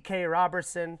Baby K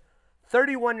Robertson,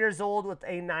 31 years old with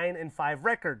a 9-5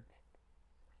 record.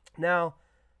 Now,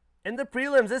 in the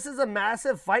prelims, this is a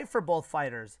massive fight for both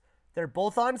fighters. They're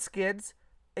both on skids.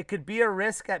 It could be a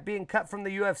risk at being cut from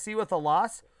the UFC with a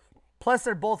loss. Plus,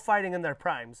 they're both fighting in their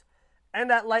primes.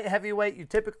 And at light heavyweight, you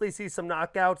typically see some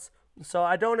knockouts. So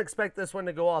I don't expect this one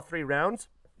to go all 3 rounds.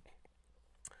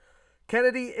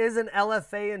 Kennedy is an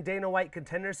LFA and Dana White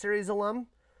Contender Series alum.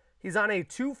 He's on a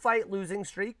 2-fight losing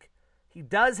streak. He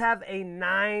does have a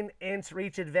 9-inch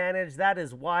reach advantage. That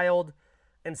is wild.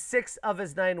 And 6 of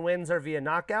his 9 wins are via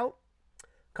knockout.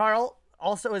 Carl,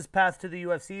 also his path to the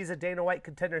UFC, is a Dana White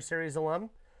Contender Series alum.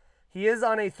 He is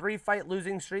on a 3-fight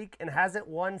losing streak and hasn't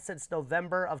won since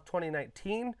November of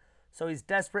 2019. So he's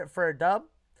desperate for a dub.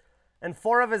 And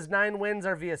 4 of his 9 wins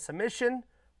are via submission,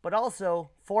 but also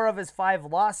 4 of his 5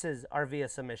 losses are via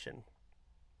submission.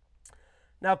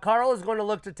 Now, Carl is going to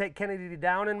look to take Kennedy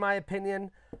down, in my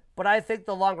opinion, but I think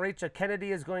the long reach of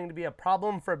Kennedy is going to be a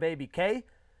problem for Baby K.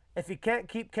 If he can't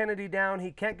keep Kennedy down,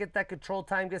 he can't get that control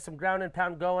time, get some ground and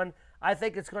pound going, I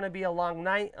think it's going to be a long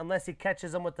night unless he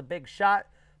catches him with a big shot.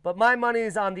 But my money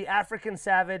is on the African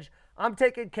Savage. I'm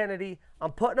taking Kennedy.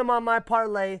 I'm putting him on my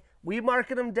parlay. We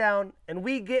marking him down, and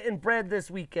we getting bread this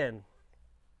weekend.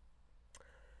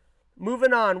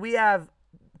 Moving on, we have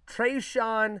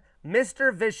Tresean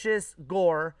Mr. Vicious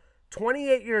Gore,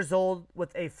 28 years old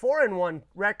with a 4-1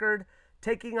 record,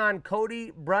 taking on Cody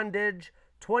Brundage,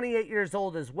 28 years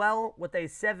old as well, with a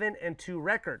 7-2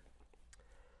 record.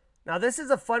 Now, this is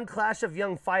a fun clash of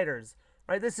young fighters.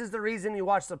 Right, this is the reason you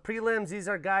watch the prelims. These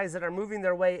are guys that are moving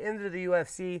their way into the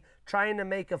UFC, trying to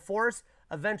make a force,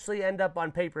 eventually end up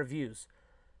on pay-per-views.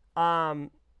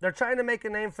 They're trying to make a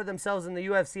name for themselves in the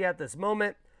UFC at this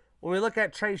moment. When we look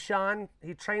at Tresean,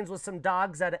 he trains with some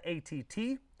dogs at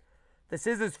ATT. This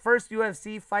is his first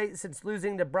UFC fight since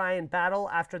losing to Brian Battle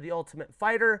after the Ultimate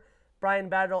Fighter. Brian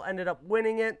Battle ended up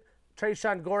winning it.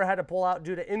 Tresean Gore had to pull out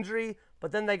due to injury,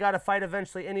 but then they got a fight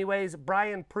eventually anyways.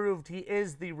 Brian proved he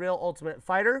is the real Ultimate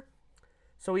Fighter.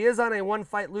 So he is on a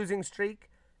 1-fight losing streak,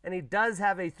 and he does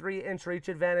have a 3-inch reach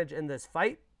advantage in this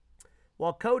fight.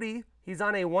 While Cody, he's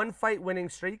on a 1-fight winning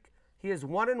streak. He is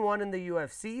 1-1 in the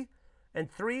UFC,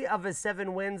 and 3 of his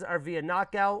 7 wins are via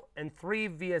knockout and 3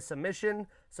 via submission.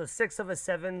 So 6 of his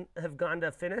 7 have gone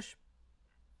to finish.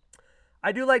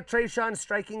 I do like Tresean's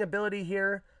striking ability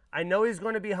here. I know he's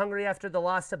going to be hungry after the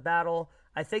loss to Battle.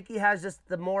 I think he has just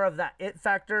the more of that it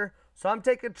factor. So I'm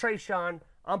taking Tresean.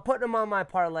 I'm putting him on my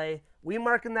parlay. We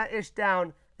marking that ish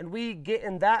down, and we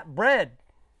getting that bread.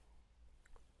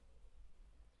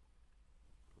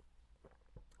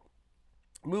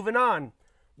 Moving on,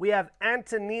 we have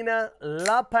Antonina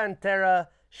La Pantera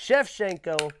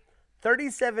Shevchenko,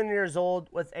 37 years old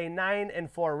with a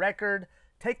 9-4 record,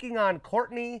 taking on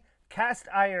Courtney Cast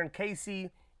Iron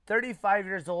Casey, 35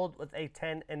 years old with a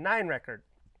 10-9 record.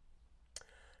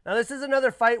 Now, this is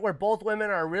another fight where both women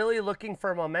are really looking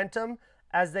for momentum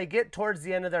as they get towards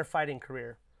the end of their fighting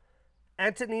career.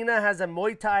 Antonina has a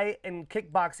Muay Thai and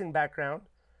kickboxing background.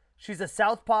 She's a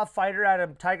southpaw fighter out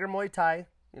of Tiger Muay Thai.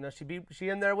 You know, she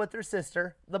in there with her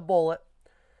sister, the Bullet.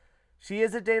 She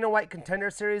is a Dana White Contender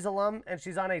Series alum, and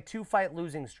she's on a 2-fight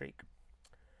losing streak.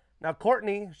 Now,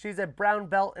 Courtney, she's a brown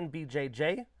belt in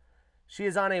BJJ. She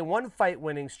is on a 1-fight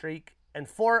winning streak, and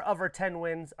 4 of her 10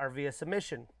 wins are via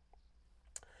submission.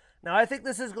 Now, I think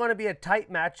this is going to be a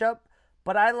tight matchup,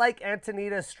 but I like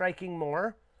Antonina striking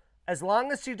more. As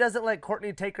long as she doesn't let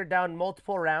Courtney take her down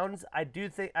multiple rounds, I do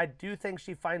think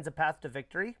she finds a path to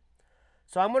victory.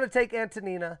 So I'm going to take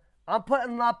Antonina. I'm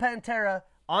putting La Pantera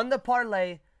on the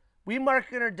parlay. We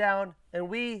marking her down, and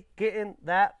we getting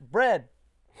that bread.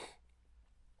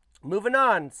 Moving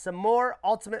on, some more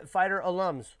Ultimate Fighter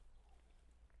alums.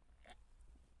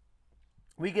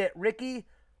 We get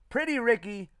Pretty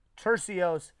Ricky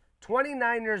Turcios,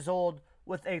 29 years old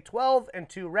with a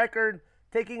 12-2 record,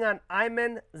 taking on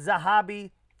Ayman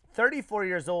Zahabi, 34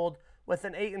 years old with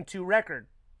an 8-2 record.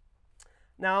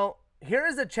 Now, here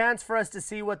is a chance for us to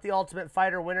see what the Ultimate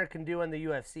Fighter winner can do in the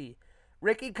UFC.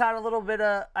 Ricky caught a little bit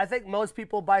of, I think most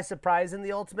people by surprise in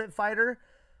the Ultimate Fighter,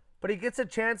 but he gets a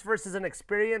chance versus an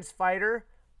experienced fighter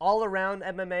all around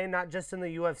MMA, not just in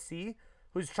the UFC,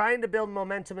 who's trying to build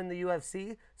momentum in the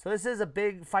UFC. So this is a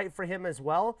big fight for him as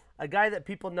well. A guy that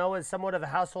people know as somewhat of a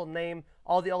household name,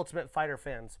 all the Ultimate Fighter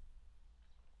fans.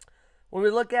 When we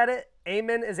look at it,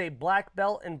 Ayman is a black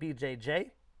belt in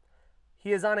BJJ.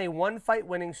 He is on a 1-fight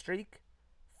winning streak.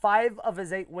 5 of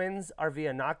his 8 wins are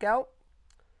via knockout.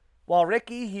 While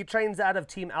Ricky, he trains out of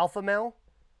Team Alpha Male.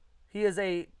 He is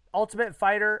a Ultimate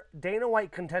Fighter, Dana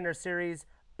White Contender Series,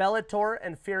 Bellator,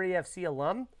 and Fury FC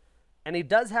alum, and he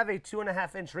does have a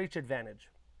 2.5-inch reach advantage.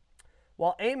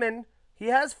 While Aman, he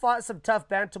has fought some tough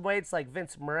bantamweights like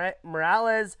Vince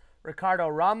Morales, Ricardo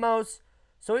Ramos,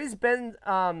 so he's been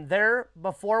there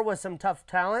before with some tough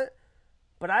talent.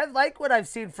 But I like what I've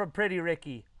seen from Pretty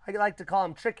Ricky. I like to call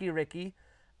him Tricky Ricky.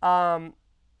 In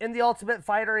the Ultimate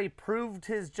Fighter, he proved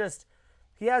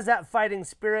he has that fighting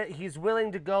spirit. He's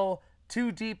willing to go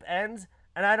to deep ends,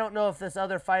 and I don't know if this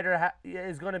other fighter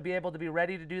is going to be able to be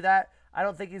ready to do that. I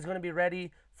don't think he's going to be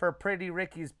ready for Pretty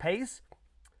Ricky's pace.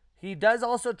 He does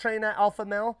also train at Alpha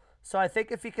Male, so I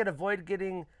think if he could avoid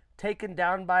getting taken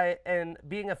down by and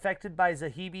being affected by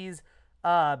Zahibi's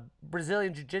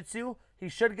Brazilian Jiu-Jitsu, he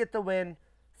should get the win.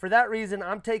 For that reason,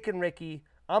 I'm taking Ricky.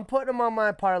 I'm putting him on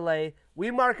my parlay. We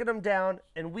marking him down,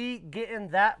 and we getting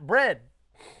that bread.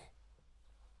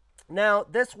 Now,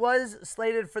 this was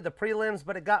slated for the prelims,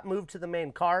 but it got moved to the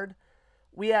main card.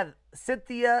 We had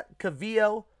Cynthia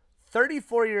Calvillo,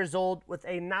 34 years old, with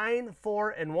a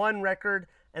 9-4-1 record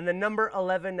and the number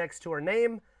 11 next to her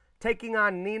name, taking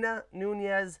on Nina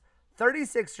Nunez,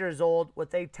 36 years old,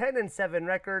 with a 10-7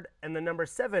 record and the number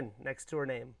 7 next to her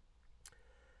name.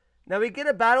 Now we get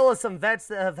a battle of some vets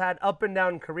that have had up and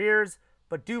down careers,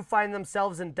 but do find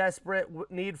themselves in desperate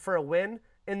need for a win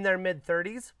in their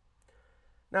mid-30s.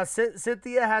 Now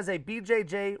Cynthia has a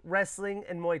BJJ, wrestling,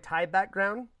 and Muay Thai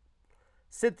background.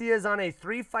 Cynthia is on a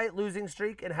 3-fight losing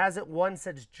streak and hasn't won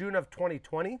since June of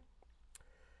 2020.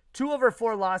 2 of her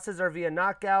 4 losses are via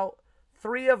knockout.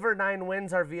 3 of her 9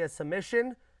 wins are via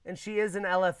submission, and she is an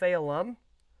LFA alum.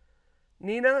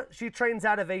 Nina, she trains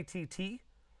out of ATT.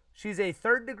 She's a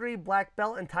 3rd-degree black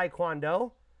belt in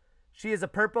Taekwondo. She is a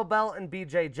purple belt in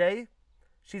BJJ.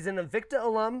 She's an Invicta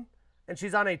alum, and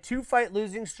she's on a 2-fight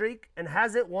losing streak and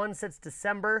hasn't won since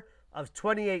December of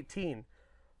 2018.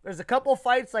 There's a couple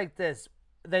fights like this.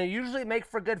 They usually make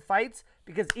for good fights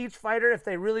because each fighter, if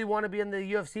they really want to be in the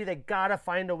UFC, they gotta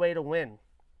find a way to win.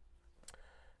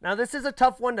 Now, this is a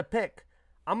tough one to pick.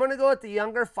 I'm going to go with the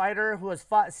younger fighter who has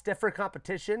fought stiffer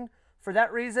competition. For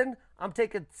that reason, I'm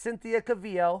taking Cynthia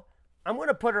Calvillo. I'm going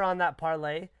to put her on that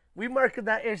parlay. We marking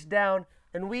that ish down,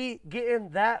 and we getting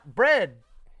that bread.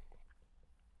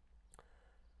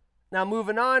 Now,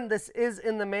 moving on, this is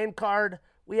in the main card.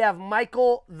 We have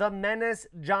Michael the Menace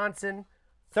Johnson,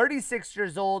 36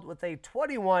 years old, with a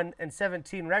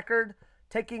 21-17 record,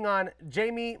 taking on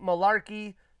Jamie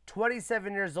Mullarkey,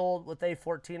 27 years old, with a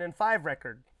 14-5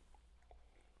 record.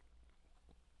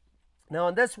 Now,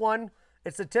 in this one,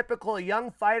 it's a typical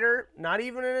young fighter, not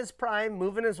even in his prime,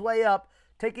 moving his way up,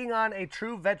 taking on a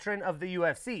true veteran of the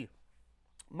UFC.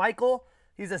 Michael,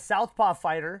 he's a southpaw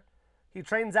fighter. He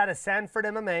trains out of Sanford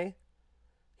MMA.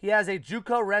 He has a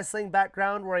JUCO wrestling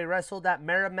background where he wrestled at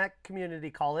Merrimack Community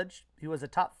College. He was a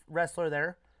top wrestler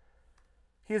there.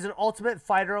 He is an Ultimate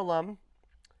Fighter alum.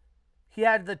 He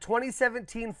had the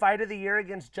 2017 Fight of the Year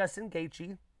against Justin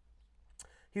Gaethje.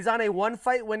 He's on a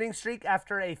 1-fight winning streak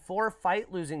after a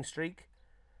 4-fight losing streak.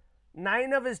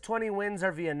 9 of his 20 wins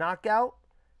are via knockout.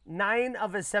 9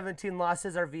 of his 17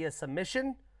 losses are via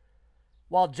submission.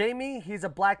 While Jamie, he's a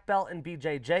black belt in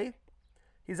BJJ.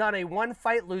 He's on a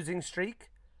 1-fight losing streak.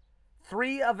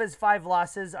 3 of his 5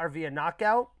 losses are via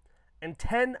knockout, and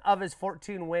 10 of his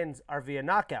 14 wins are via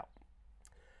knockout.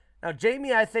 Now,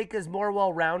 Jamie, I think, is more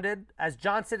well-rounded, as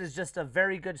Johnson is just a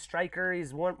very good striker.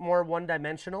 He's more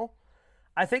one-dimensional.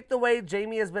 I think the way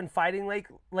Jamie has been fighting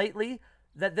lately,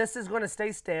 that this is going to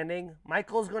stay standing.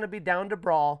 Michael's going to be down to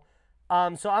brawl.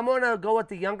 So I'm going to go with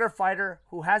the younger fighter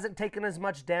who hasn't taken as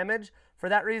much damage. For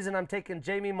that reason, I'm taking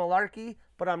Jamie Mullarkey,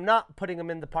 but I'm not putting him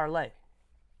in the parlay.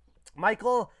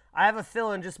 Michael, I have a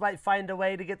feeling, just might find a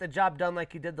way to get the job done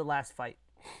like he did the last fight.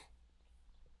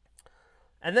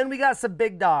 And then we got some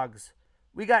big dogs.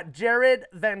 We got Jared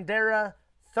Vanderaa,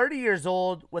 30 years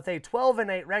old, with a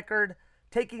 12-8 record,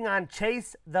 taking on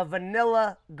Chase the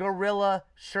Vanilla Gorilla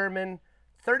Sherman,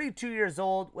 32 years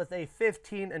old, with a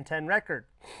 15-10 record.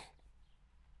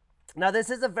 Now, this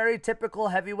is a very typical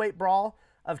heavyweight brawl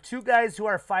of 2 guys who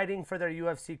are fighting for their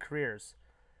UFC careers.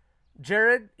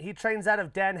 Jared, he trains out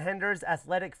of Dan Hender's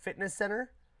Athletic Fitness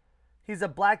Center. He's a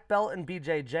black belt in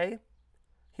BJJ.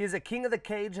 He is a King of the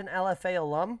Cage and LFA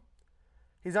alum.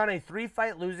 He's on a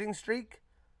 3-fight losing streak.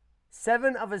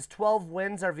 7 of his 12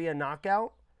 wins are via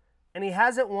knockout, and he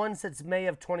hasn't won since May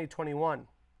of 2021.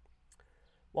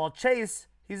 While Chase,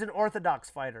 he's an orthodox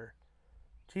fighter.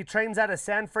 He trains out of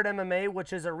Sanford MMA,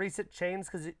 which is a recent change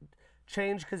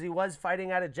because he was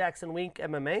fighting out of Jackson Wink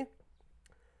MMA.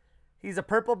 He's a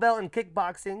purple belt in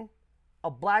kickboxing,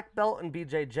 a black belt in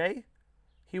BJJ.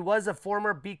 He was a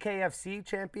former BKFC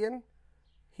champion.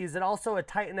 He's also a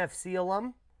Titan FC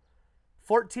alum.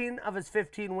 14 of his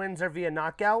 15 wins are via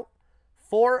knockout.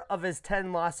 4 of his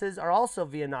 10 losses are also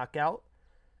via knockout.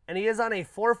 And he is on a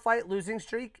 4-fight losing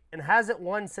streak and hasn't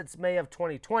won since May of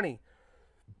 2020.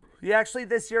 He actually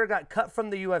this year got cut from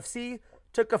the UFC,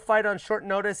 took a fight on short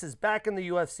notice, is back in the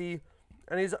UFC,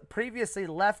 and he's previously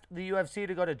left the UFC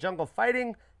to go to Jungle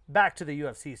Fighting, back to the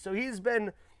UFC. So he's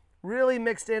been really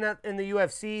mixed in the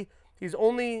UFC. He's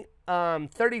only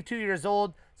 32 years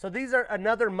old, so these are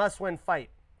another must-win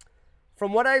fight.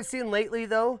 From what I've seen lately,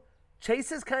 though, Chase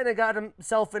has kind of got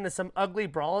himself into some ugly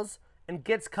brawls and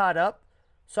gets caught up.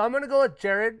 So I'm going to go with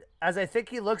Jared, as I think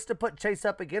he looks to put Chase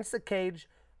up against the cage,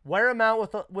 wear him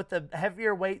out with the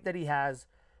heavier weight that he has.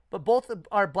 But both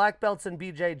are black belts in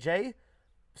BJJ,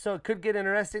 so it could get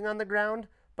interesting on the ground.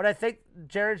 But I think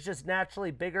Jared's just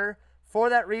naturally bigger. For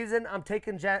that reason, I'm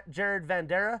taking Jared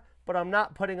Vanderaa, but I'm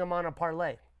not putting him on a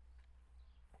parlay.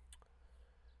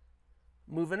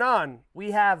 Moving on,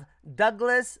 we have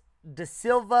Douglas De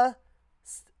Silva.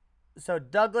 So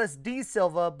Douglas D.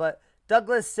 Silva, but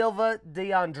Douglas Silva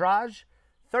de Andrade,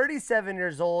 37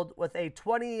 years old with a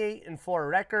 28-4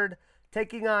 record,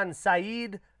 taking on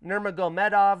Said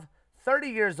Nurmagomedov, 30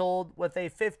 years old with a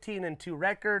 15-2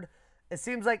 record. It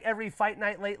seems like every fight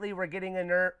night lately we're getting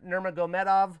a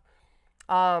Nurmagomedov.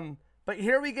 But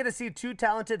here we get to see two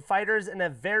talented fighters in a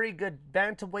very good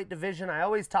bantamweight division. I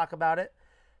always talk about it.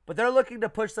 But they're looking to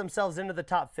push themselves into the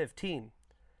top 15.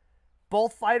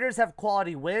 Both fighters have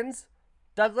quality wins.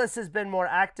 Douglas has been more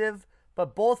active,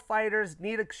 but both fighters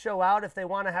need to show out if they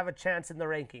want to have a chance in the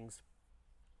rankings.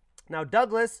 Now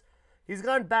Douglas, he's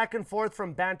gone back and forth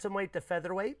from bantamweight to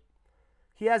featherweight.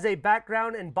 He has a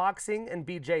background in boxing and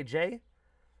BJJ.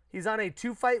 He's on a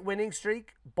 2-fight winning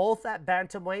streak, both at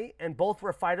bantamweight, and both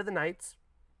were fight of the nights.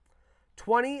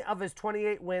 20 of his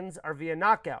 28 wins are via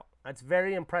knockout. That's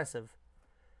very impressive.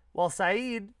 While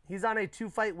Said, he's on a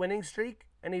 2-fight winning streak,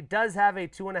 and he does have a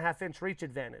 2.5-inch reach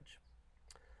advantage.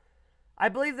 I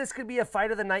believe this could be a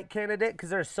fight of the night candidate because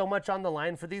there's so much on the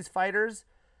line for these fighters.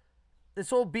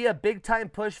 This will be a big-time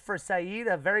push for Said,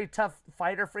 a very tough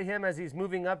fighter for him as he's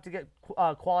moving up to get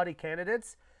quality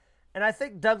candidates. And I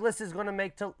think Douglas is going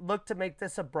to look to make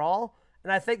this a brawl.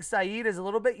 And I think Said is a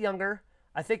little bit younger.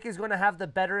 I think he's going to have the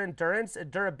better endurance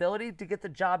and durability to get the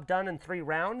job done in 3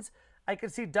 rounds. I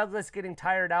could see Douglas getting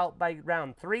tired out by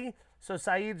round 3. So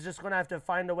Said's just going to have to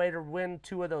find a way to win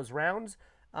 2 of those rounds,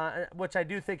 which I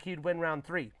do think he'd win round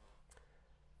 3.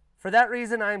 For that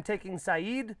reason, I am taking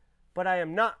Said, but I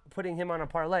am not putting him on a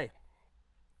parlay.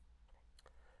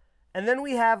 And then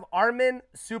we have Armen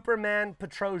Superman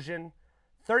Petrosian,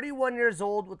 31 years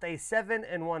old with a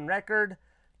 7-1 record,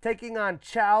 taking on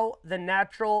Chow the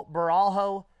Natural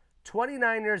Baralho,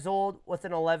 29 years old with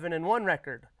an 11-1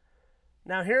 record.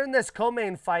 Now here in this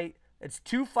co-main fight, it's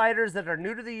 2 fighters that are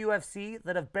new to the UFC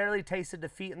that have barely tasted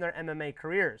defeat in their MMA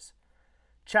careers.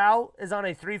 Chow is on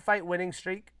a 3-fight winning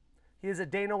streak. He is a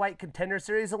Dana White Contender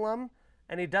Series alum,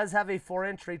 and he does have a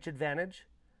 4-inch reach advantage.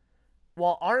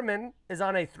 While Armen is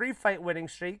on a 3-fight winning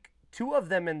streak, 2 of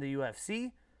them in the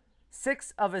UFC.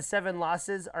 6 of his 7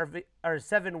 losses are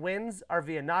 7 wins are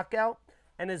via knockout,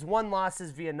 and his 1 loss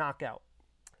is via knockout.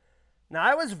 Now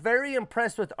I was very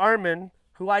impressed with Armen,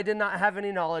 who I did not have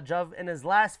any knowledge of, in his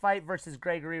last fight versus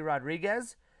Gregory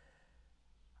Rodriguez.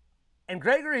 And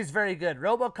Gregory's very good.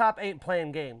 RoboCop ain't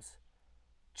playing games.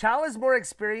 Chow is more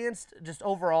experienced just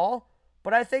overall,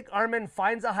 but I think Armen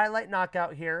finds a highlight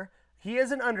knockout here. He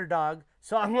is an underdog,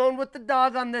 so I'm going with the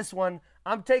dog on this one.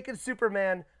 I'm taking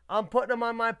Superman. I'm putting him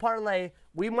on my parlay.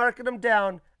 We market him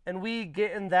down, and we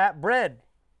getting that bread.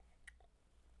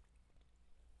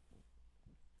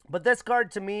 But this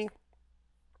card, to me,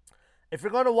 if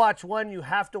you're going to watch one, you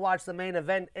have to watch the main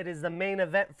event. It is the main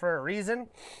event for a reason.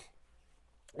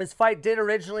 This fight did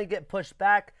originally get pushed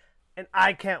back, and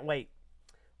I can't wait.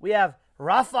 We have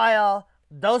Rafael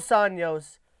Dos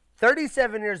Anjos,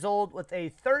 37 years old with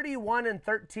a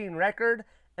 31-13 record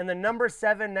and the number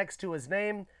 7 next to his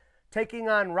name, taking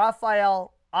on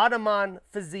Rafael Ataman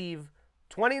Fiziev,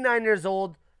 29 years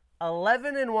old,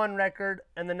 11-1 record,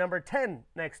 and the number 10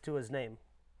 next to his name.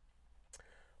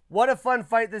 What a fun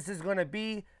fight this is going to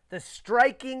be. The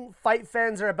striking fight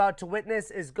fans are about to witness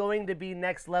is going to be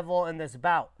next level in this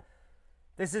bout.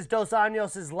 This is Dos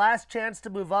Anjos' last chance to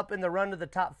move up in the run to the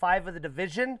top 5 of the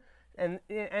division. And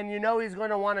you know he's going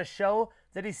to want to show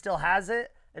that he still has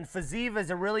it. And Fiziev is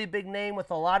a really big name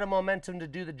with a lot of momentum to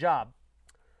do the job.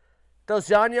 Dos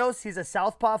Anjos, he's a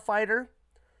southpaw fighter.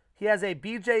 He has a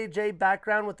BJJ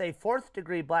background with a 4th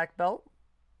degree black belt.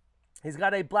 He's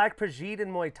got a black Prajit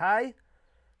in Muay Thai.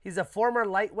 He's a former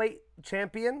lightweight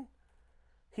champion.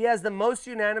 He has the most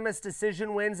unanimous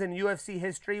decision wins in UFC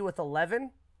history with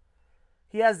 11.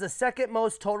 He has the second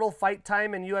most total fight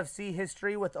time in UFC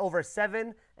history with over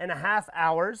 7.5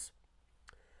 hours.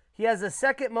 He has the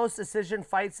second most decision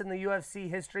fights in the UFC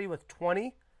history with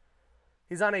 20.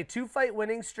 He's on a 2-fight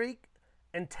winning streak,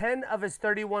 and 10 of his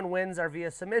 31 wins are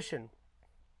via submission.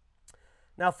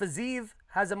 Now, Fiziev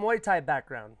has a Muay Thai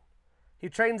background. He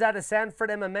trains out of Sanford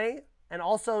MMA and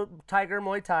also Tiger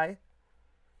Muay Thai.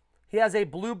 He has a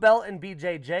blue belt in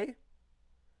BJJ.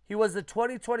 He was the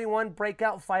 2021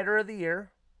 Breakout Fighter of the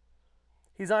Year.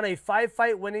 He's on a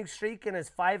 5-fight winning streak and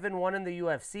is 5-1 in the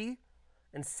UFC,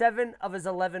 and 7 of his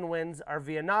 11 wins are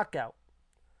via knockout.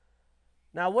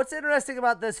 Now, what's interesting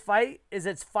about this fight is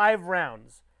it's 5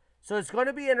 rounds. So it's going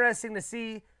to be interesting to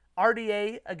see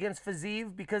RDA against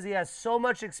Fiziev because he has so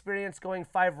much experience going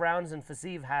 5 rounds and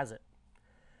Fiziev hasn't.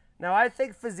 Now, I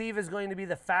think Fiziev is going to be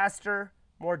the faster,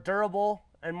 more durable,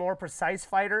 and more precise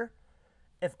fighter.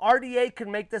 If RDA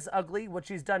can make this ugly, which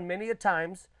he's done many a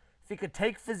times, if he could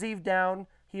take Fiziev down,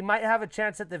 he might have a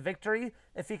chance at the victory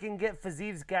if he can get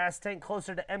Fiziev's gas tank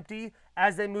closer to empty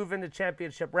as they move into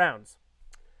championship rounds.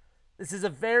 This is a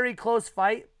very close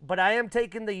fight, but I am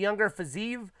taking the younger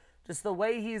Fiziev. Just the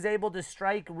way he's able to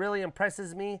strike really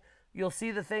impresses me. You'll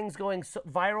see the things going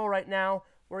viral right now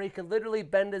where he can literally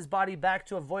bend his body back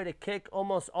to avoid a kick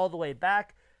almost all the way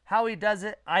back. How he does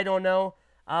it, I don't know.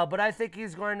 But I think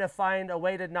he's going to find a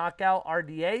way to knock out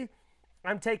RDA.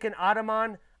 I'm taking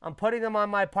Ataman. I'm putting him on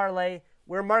my parlay.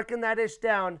 We're marking that ish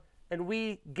down, and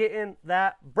we getting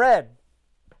that bread.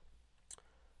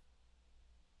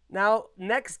 Now,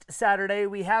 next Saturday,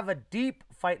 we have a deep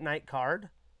fight night card.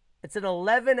 It's an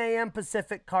 11 a.m.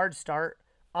 Pacific card start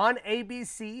on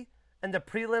ABC, and the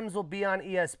prelims will be on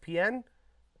ESPN.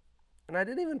 And I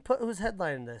didn't even put who's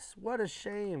headlining this. What a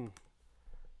shame.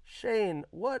 Shane,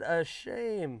 what a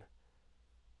shame.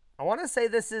 I want to say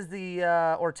this is the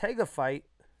Ortega fight,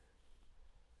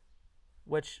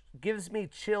 which gives me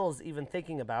chills even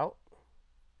thinking about.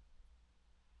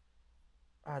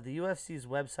 The UFC's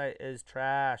website is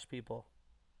trash, people.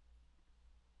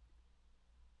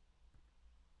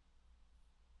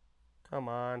 Come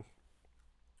on.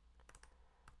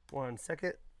 1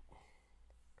 second.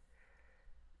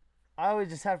 I always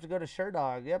just have to go to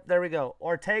Sherdog. Yep, there we go.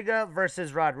 Ortega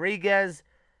versus Rodriguez.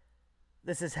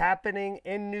 This is happening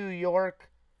in New York.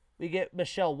 We get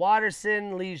Michelle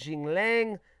Watterson, Li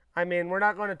Jingliang. I mean, we're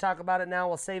not going to talk about it now.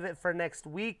 We'll save it for next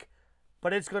week.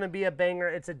 But it's going to be a banger.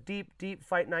 It's a deep, deep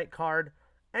fight night card.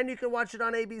 And you can watch it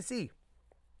on ABC.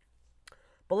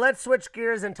 But let's switch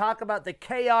gears and talk about the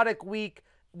chaotic week,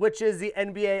 which is the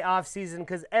NBA offseason.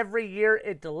 Because every year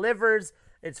it delivers.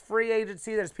 It's free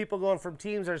agency. There's people going from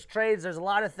teams. There's trades. There's a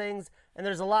lot of things. And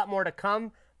there's a lot more to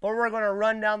come. But we're going to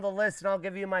run down the list, and I'll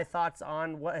give you my thoughts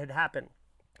on what had happened.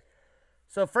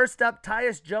 So first up,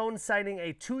 Tyus Jones signing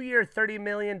a 2-year, $30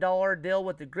 million deal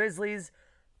with the Grizzlies.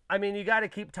 I mean, you got to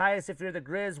keep Tyus if you're the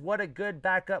Grizz. What a good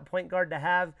backup point guard to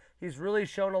have. He's really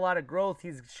shown a lot of growth.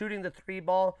 He's shooting the 3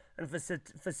 ball and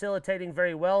facilitating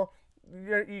very well.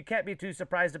 You can't be too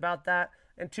surprised about that.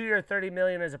 And 2-year, $30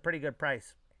 million is a pretty good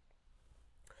price.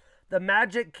 The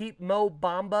Magic keep Mo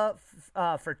Bamba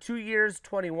for 2 years,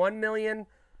 $21 million.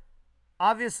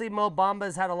 Obviously, Mo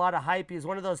Bamba's had a lot of hype. He's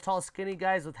one of those tall, skinny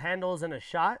guys with handles and a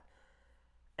shot.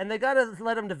 And they got to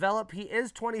let him develop. He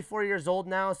is 24 years old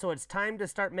now, so it's time to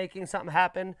start making something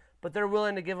happen. But they're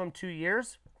willing to give him 2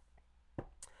 years.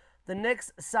 The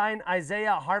Knicks sign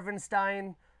Isaiah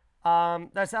Harvenstein.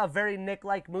 That's a very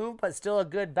Knick-like move, but still a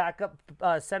good backup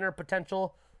center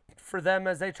potential for them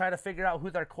as they try to figure out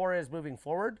who their core is moving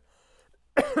forward.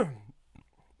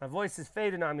 My voice is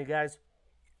fading on me, guys.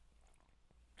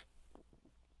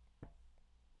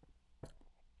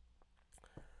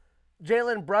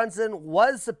 Jalen Brunson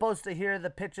was supposed to hear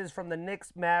the pitches from the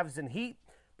Knicks, Mavs, and Heat,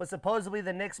 but supposedly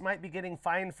the Knicks might be getting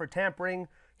fined for tampering.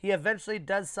 He eventually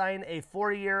does sign a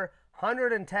 4-year,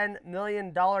 $110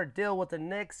 million deal with the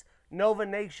Knicks. Nova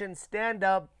Nation, stand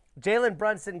up. Jalen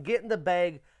Brunson, get in the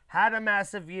bag, had a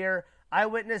massive year. I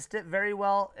witnessed it very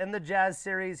well in the Jazz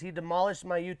series. He demolished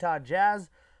my Utah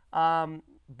Jazz,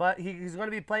 but he's going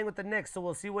to be playing with the Knicks, so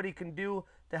we'll see what he can do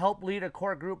to help lead a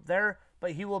core group there.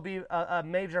 But he will be a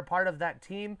major part of that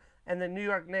team, and the New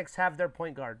York Knicks have their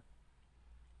point guard.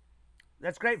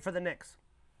 That's great for the Knicks.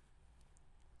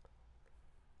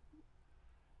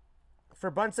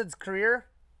 For Brunson's career,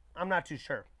 I'm not too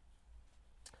sure.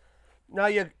 Now,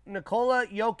 Nikola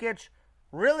Jokic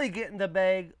really getting the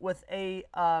bag with a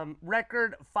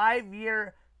record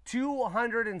 5-year,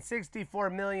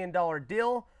 $264 million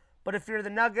deal. But if you're the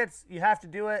Nuggets, you have to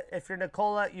do it. If you're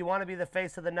Nikola, you want to be the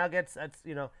face of the Nuggets. That's,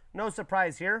 no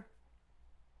surprise here.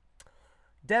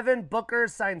 Devin Booker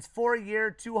signs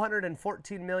 4-year,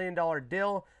 $214 million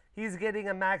deal. He's getting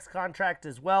a max contract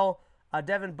as well.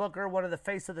 Devin Booker, one of the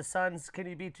face of the Suns. Can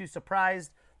you be too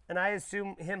surprised? And I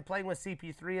assume him playing with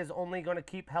CP3 is only going to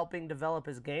keep helping develop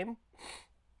his game.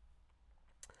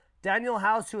 Daniel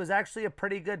House, who is actually a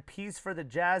pretty good piece for the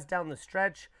Jazz down the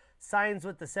stretch, signs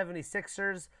with the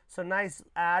 76ers. So nice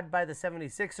ad by the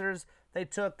 76ers. They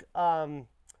took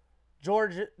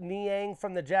George Niang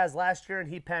from the Jazz last year, and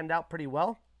he panned out pretty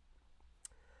well.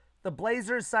 The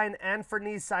Blazers signed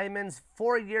Anthony Simons,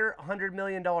 4-year, $100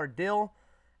 million deal.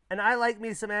 And I like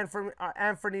me some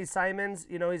Anthony Simons.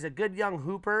 He's a good young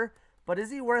hooper, but is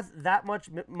he worth that much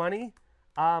money?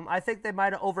 I think they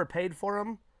might have overpaid for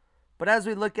him. But as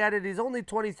we look at it, he's only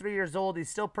 23 years old. He's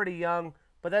still pretty young,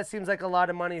 but that seems like a lot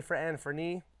of money for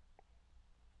Anthony.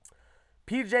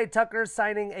 PJ Tucker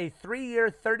signing a 3-year,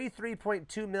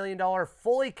 $33.2 million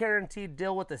fully guaranteed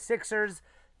deal with the Sixers.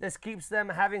 This keeps them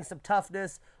having some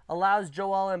toughness, allows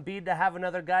Joel Embiid to have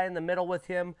another guy in the middle with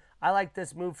him. I like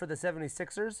this move for the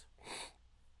 76ers.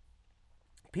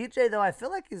 PJ, though, I feel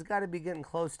like he's got to be getting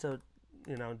close to,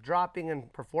 dropping in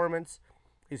performance.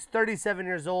 He's 37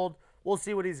 years old. We'll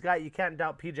see what he's got. You can't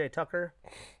doubt PJ Tucker.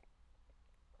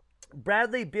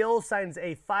 Bradley Beal signs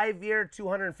a 5-year,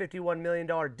 $251 million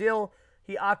deal.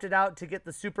 He opted out to get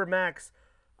the Supermax.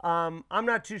 I'm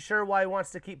not too sure why he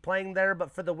wants to keep playing there,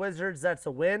 but for the Wizards, that's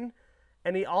a win.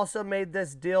 And he also made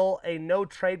this deal a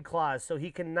no-trade clause, so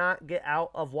he cannot get out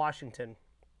of Washington.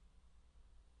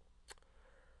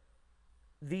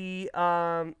 Malik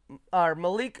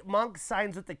Monk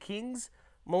signs with the Kings.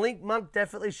 Malik Monk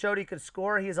definitely showed he could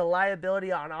score. He's a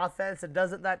liability on offense, and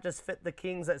doesn't that just fit the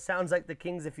Kings? That sounds like the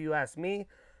Kings if you ask me.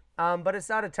 But it's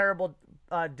not a terrible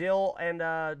deal and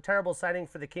a terrible signing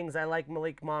for the Kings. I like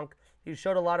Malik Monk. He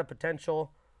showed a lot of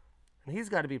potential, and he's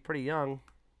got to be pretty young.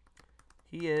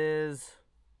 He is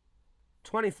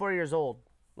 24 years old.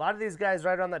 A lot of these guys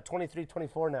right around that 23,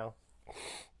 24 now.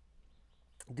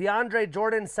 DeAndre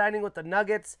Jordan signing with the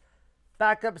Nuggets.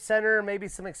 Backup center, maybe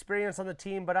some experience on the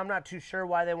team, but I'm not too sure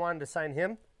why they wanted to sign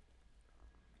him.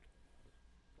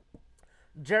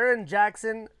 Jaren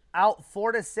Jackson out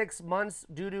 4 to 6 months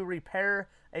due to repair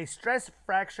a stress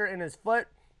fracture in his foot.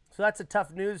 So that's a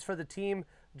tough news for the team.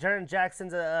 Jaren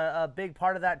Jackson's a big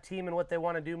part of that team and what they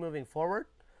want to do moving forward.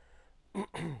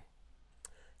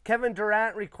 Kevin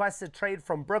Durant requests a trade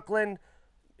from Brooklyn.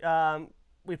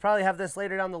 We probably have this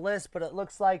later down the list, but it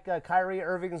looks like Kyrie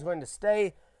Irving is going to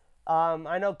stay.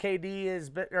 I know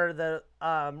the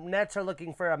Nets are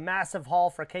looking for a massive haul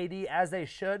for KD, as they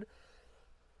should.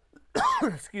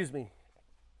 Excuse me.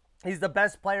 He's the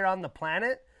best player on the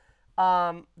planet.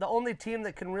 The only team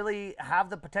that can really have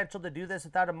the potential to do this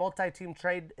without a multi-team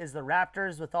trade is the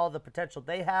Raptors, with all the potential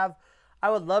they have. I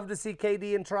would love to see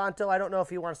KD in Toronto. I don't know if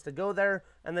he wants to go there.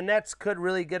 And the Nets could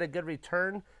really get a good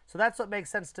return. So that's what makes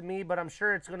sense to me, but I'm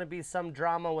sure it's going to be some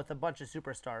drama with a bunch of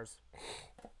superstars.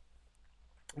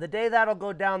 The day that'll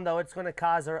go down, though, it's going to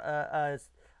cause a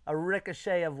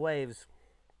ricochet of waves.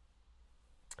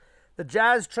 The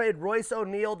Jazz trade Royce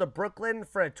O'Neal to Brooklyn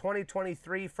for a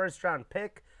 2023 first-round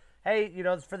pick. Hey,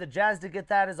 for the Jazz to get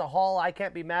that as a haul, I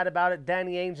can't be mad about it.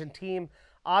 Danny Ainge and team,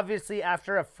 obviously,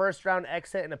 after a first-round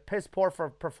exit and a piss-poor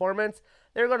performance,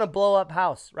 they're going to blow up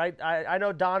house, right? I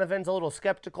know Donovan's a little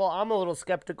skeptical. I'm a little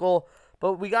skeptical,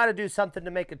 but we got to do something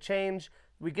to make a change.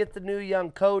 We get the new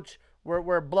young coach.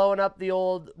 We're blowing up the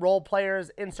old role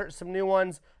players, insert some new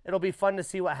ones. It'll be fun to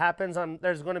see what happens.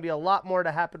 There's going to be a lot more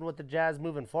to happen with the Jazz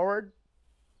moving forward.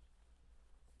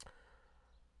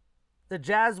 The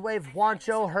Jazz wave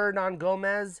Juancho Hernan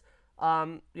Gomez.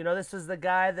 This is the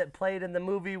guy that played in the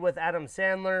movie with Adam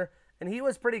Sandler, and he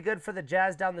was pretty good for the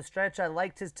Jazz down the stretch. I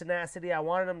liked his tenacity. I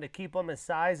wanted him to keep him his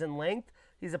size and length.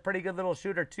 He's a pretty good little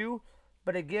shooter too.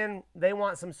 But again, they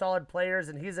want some solid players,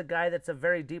 and he's a guy that's a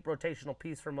very deep rotational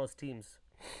piece for most teams.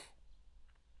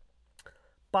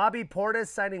 Bobby Portis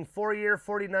signing 4-year,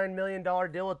 $49 million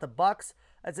deal with the Bucks.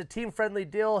 That's a team-friendly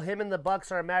deal. Him and the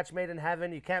Bucks are a match made in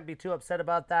heaven. You can't be too upset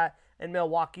about that, and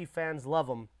Milwaukee fans love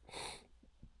him.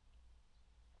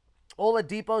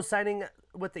 Oladipo signing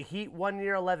with the Heat, 1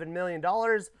 year, $11 million.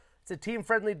 It's a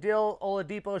team-friendly deal.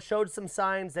 Oladipo showed some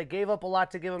signs. They gave up a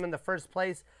lot to give him in the first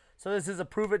place. So this is a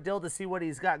prove-it deal to see what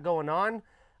he's got going on.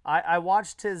 I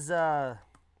watched his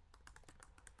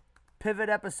pivot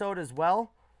episode as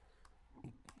well,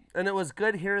 and it was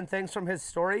good hearing things from his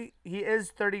story. He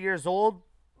is 30 years old,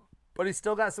 but he's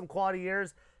still got some quality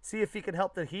years. See if he can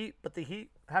help the Heat, but the Heat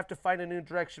have to find a new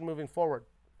direction moving forward.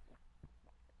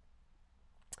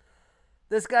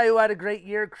 This guy who had a great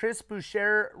year, Chris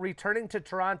Boucher, returning to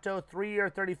Toronto, 3-year,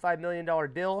 $35 million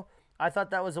deal. I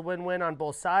thought that was a win-win on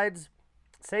both sides.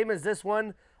 Same as this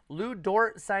one, Lou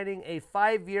Dort signing a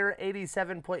 5-year,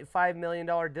 $87.5 million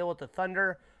deal with the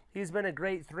Thunder. He's been a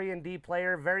great 3-and-D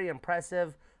player, very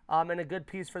impressive, and a good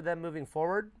piece for them moving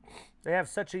forward. They have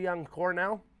such a young core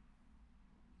now.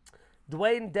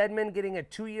 Dwayne Dedman getting a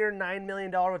 2-year, $9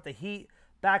 million with the Heat.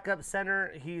 Backup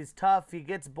center. He's tough. He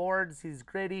gets boards. He's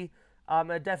gritty.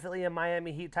 Definitely a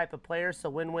Miami Heat type of player, so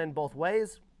win-win both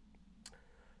ways.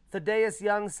 Thaddeus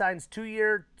Young signs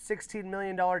 2-year, $16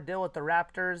 million deal with the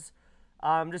Raptors.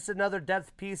 Just another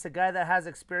depth piece, a guy that has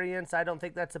experience. I don't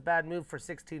think that's a bad move for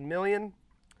 $16 million.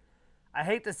 I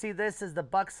hate to see this as the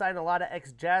Bucks sign a lot of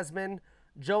ex-Jasmine.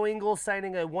 Joe Ingles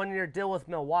signing a 1-year deal with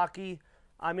Milwaukee.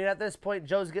 I mean, at this point,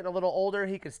 Joe's getting a little older.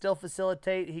 He can still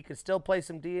facilitate. He can still play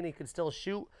some D, and he can still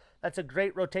shoot. That's a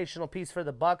great rotational piece for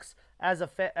the Bucks. As a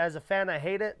fan, I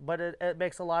hate it, but it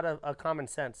makes a lot of common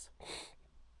sense.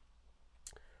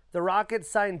 The Rockets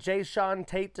signed Jae'Sean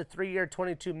Tate to 3-year,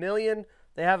 $22 million.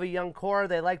 They have a young core.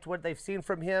 They liked what they've seen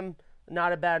from him.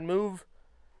 Not a bad move.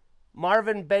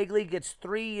 Marvin Bagley gets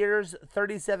 3 years,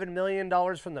 $37 million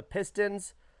from the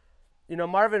Pistons. You know,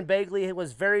 Marvin Bagley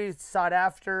was very sought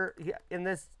after in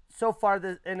this. So far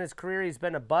in his career, he's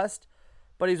been a bust,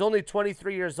 but he's only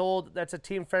 23 years old. That's a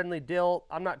team-friendly deal.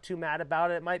 I'm not too mad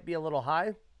about it. It might be a little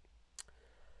high.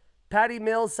 Patty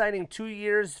Mills signing 2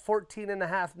 years,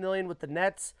 $14.5 million with the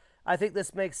Nets. I think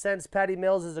this makes sense. Patty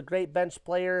Mills is a great bench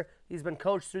player. He's been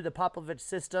coached through the Popovich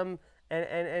system,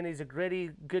 and he's a gritty,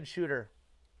 good shooter.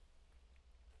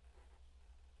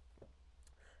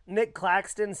 Nick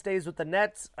Claxton stays with the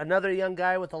Nets. Another young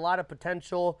guy with a lot of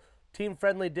potential.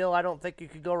 Team-friendly deal. I don't think you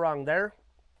could go wrong there.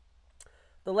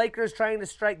 The Lakers trying to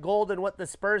strike gold in what the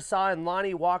Spurs saw in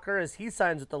Lonnie Walker as he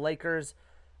signs with the Lakers.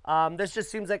 This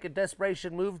just seems like a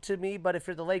desperation move to me, but if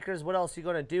you're the Lakers, what else are you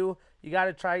going to do? You got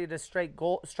to try to strike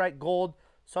gold.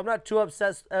 So I'm not too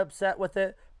upset with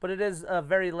it, but it is a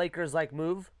very Lakers-like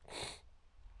move.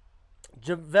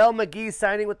 JaVale McGee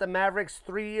signing with the Mavericks,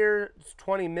 3 years,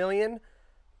 $20 million.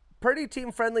 Pretty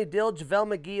team-friendly deal.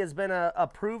 JaVale McGee has been a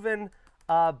proven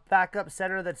backup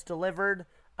center that's delivered.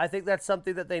 I think that's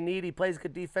something that they need. He plays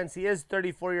good defense. He is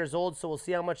 34 years old, so we'll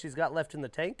see how much he's got left in the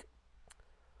tank.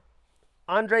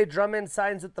 Andre Drummond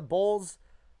signs with the Bulls.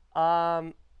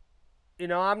 I'm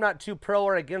not too pro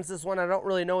or against this one. I don't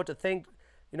really know what to think.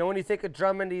 You know, when you think of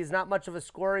Drummond, he's not much of a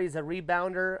scorer. He's a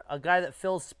rebounder, a guy that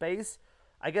fills space.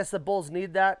 I guess the Bulls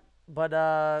need that. But,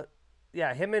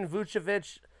 him and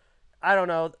Vucevic, I don't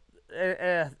know.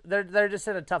 They're just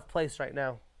in a tough place right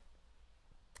now.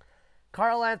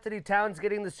 Karl Anthony Towns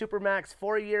getting the Supermax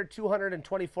 4-year,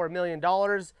 $224 million.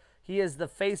 He is the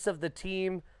face of the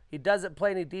team. He doesn't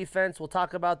play any defense. We'll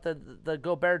talk about the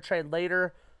Gobert trade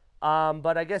later.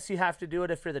 But I guess you have to do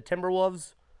it if you're the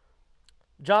Timberwolves.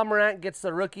 John Morant gets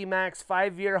the rookie max,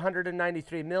 5-year,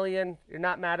 $193 million. You're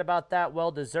not mad about that.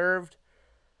 Well deserved.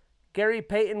 Gary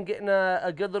Payton getting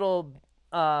a good little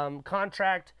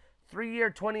contract.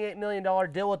 3-year, $28 million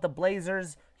deal with the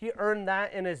Blazers. He earned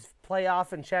that in his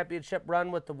playoff and championship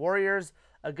run with the Warriors.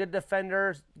 A good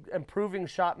defender, improving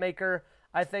shot maker.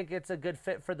 I think it's a good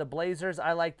fit for the Blazers.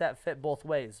 I like that fit both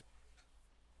ways.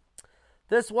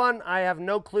 This one, I have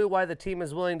no clue why the team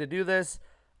is willing to do this.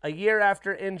 A year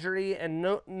after injury and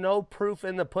no proof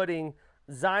in the pudding,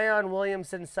 Zion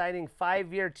Williamson signing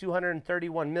 5-year,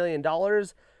 $231 million.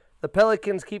 The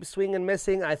Pelicans keep swing and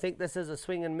missing. I think this is a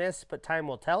swing and miss, but time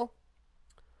will tell.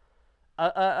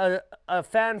 A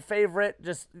fan favorite,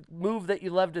 just move that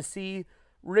you love to see.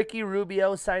 Ricky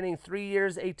Rubio signing 3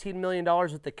 years, $18 million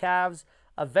with the Cavs.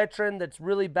 A veteran that's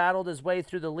really battled his way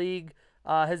through the league,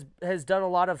 has done a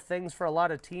lot of things for a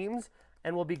lot of teams,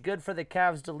 and will be good for the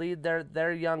Cavs to lead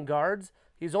their young guards.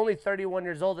 He's only 31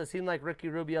 years old. It seemed like Ricky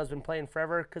Rubio's been playing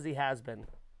forever because he has been.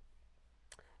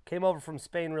 Came over from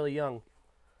Spain really young.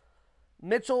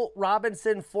 Mitchell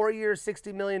Robinson, 4 years,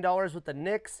 $60 million with the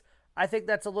Knicks. I think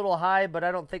that's a little high, but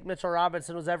I don't think Mitchell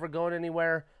Robinson was ever going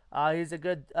anywhere. He's a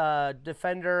good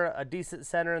defender, a decent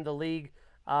center in the league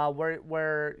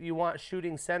where you want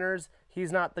shooting centers.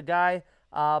 He's not the guy,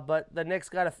 but the Knicks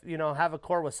got to have a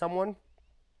core with someone.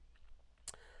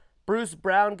 Bruce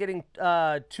Brown getting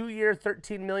 2-year,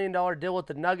 $13 million deal with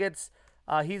the Nuggets.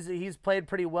 He's played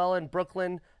pretty well in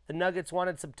Brooklyn. The Nuggets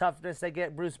wanted some toughness. They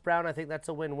get Bruce Brown. I think that's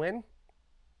a win-win.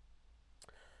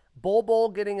 Bol Bol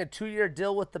getting a 2-year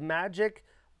deal with the Magic.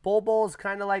 Bol Bol is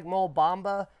kind of like Mo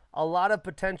Bamba. A lot of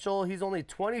potential. He's only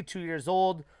 22 years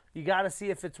old. You got to see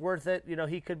if it's worth it.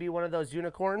 He could be one of those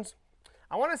unicorns.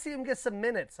 I want to see him get some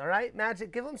minutes, all right?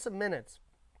 Magic, give him some minutes.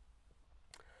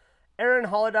 Aaron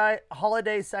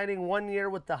Holiday signing 1 year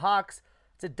with the Hawks.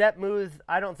 It's a depth move.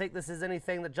 I don't think this is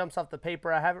anything that jumps off the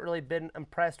paper. I haven't really been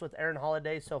impressed with Aaron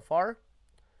Holiday so far.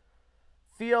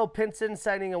 Theo Pinson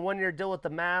signing a 1 year deal with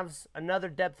the Mavs. Another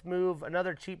depth move,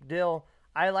 another cheap deal.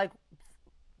 I like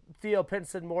Theo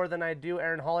Pinson more than I do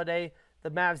Aaron Holiday. The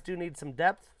Mavs do need some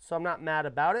depth, so I'm not mad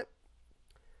about it.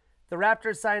 The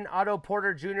Raptors signed Otto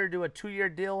Porter Jr. to a 2 year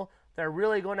deal. They're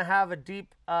really going to have a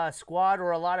deep squad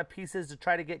or a lot of pieces to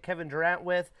try to get Kevin Durant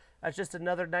with. That's just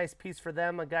another nice piece for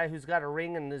them, a guy who's got a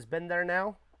ring and has been there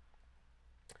now.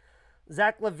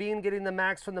 Zach LaVine getting the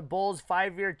max from the Bulls,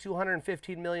 5 year,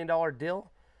 $215 million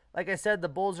deal. Like I said, the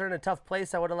Bulls are in a tough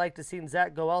place. I would have liked to seen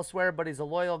Zach go elsewhere, but he's a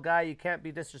loyal guy. You can't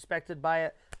be disrespected by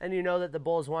it. And you know that the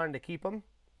Bulls wanted to keep him.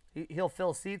 He'll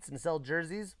fill seats and sell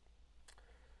jerseys.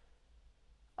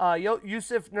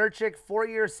 Yusuf Nurkic, 4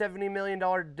 year, $70 million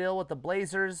deal with the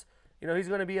Blazers. You know, he's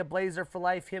going to be a Blazer for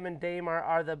life. Him and Dame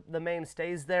are the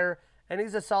mainstays there. And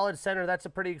he's a solid center. That's a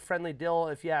pretty friendly deal,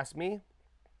 if you ask me.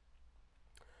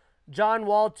 John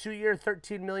Wall, 2 year,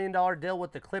 $13 million deal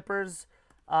with the Clippers.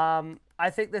 I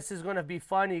think this is going to be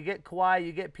fun. You get Kawhi,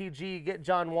 you get PG, you get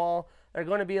John Wall. They're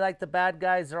going to be like the bad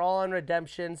guys. They're all on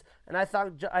redemptions. And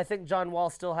I think John Wall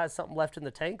still has something left in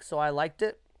the tank, so I liked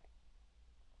it.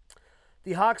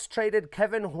 The Hawks traded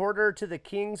Kevin Huerter to the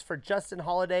Kings for Justin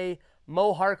Holiday,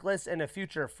 Mo Harkless, and a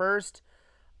future first.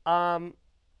 I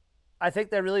think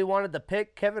they really wanted the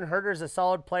pick. Kevin Huerter is a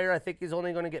solid player. I think he's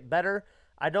only going to get better.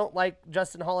 I don't like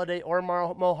Justin Holiday or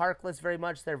Mo Harkless very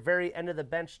much. They're very end of the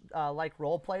bench like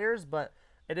role players, but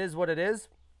it is what it is.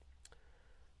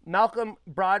 Malcolm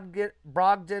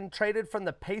Brogdon traded from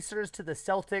the Pacers to the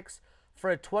Celtics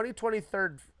for a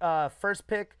 2023 first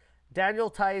pick, Daniel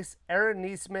Tice, Aaron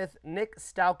Nesmith, Nick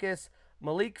Stauskas,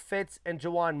 Malik Fitz, and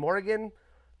Juwan Morgan.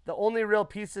 The only real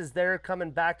pieces there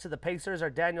coming back to the Pacers are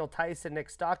Daniel Tice and Nick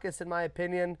Stauskas, in my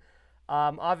opinion.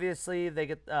 Obviously, they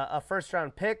get a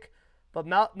first-round pick, but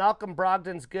Malcolm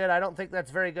Brogdon's good. I don't think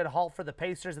that's very good haul for the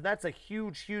Pacers, and that's a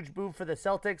huge, huge move for the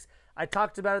Celtics. I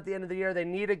talked about it at the end of the year. They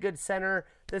need a good center.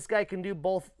 This guy can do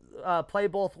both, play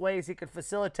both ways. He can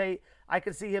facilitate. I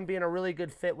could see him being a really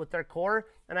good fit with their core,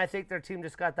 and I think their team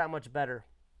just got that much better.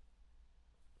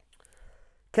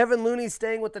 Kevin Looney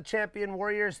staying with the champion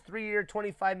Warriors, 3 year,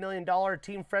 $25 million.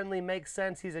 Team friendly, makes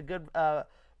sense. He's a good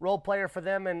role player for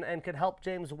them and could help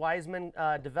James Wiseman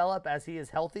develop as he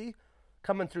is healthy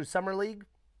coming through Summer League.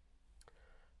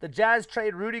 The Jazz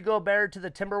trade Rudy Gobert to the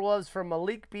Timberwolves for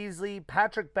Malik Beasley,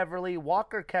 Patrick Beverley,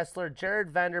 Walker Kessler,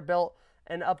 Jared Vanderbilt,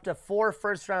 and up to 4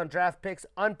 first-round draft picks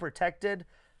unprotected.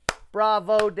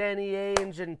 Bravo, Danny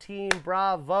Ainge and team,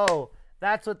 bravo.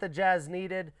 That's what the Jazz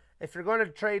needed. If you're going to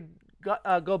trade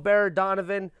Gobert or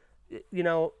Donovan, you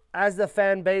know, as the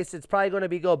fan base, it's probably going to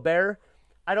be Gobert.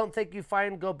 I don't think you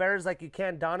find Gobert's like you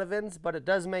can Donovan's, but it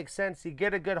does make sense. You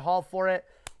get a good haul for it.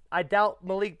 I doubt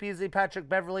Malik Beasley, Patrick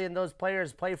Beverley, and those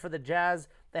players play for the Jazz.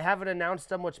 They haven't announced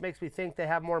them, which makes me think they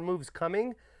have more moves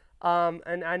coming.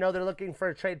 And I know they're looking for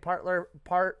a trade partner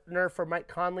for Mike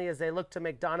Conley as they look to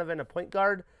make Donovan a point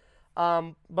guard.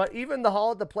 But even the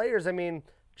haul of the players, I mean,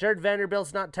 Jared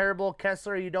Vanderbilt's not terrible.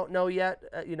 Kessler, you don't know yet.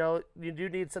 You know, you do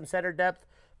need some center depth.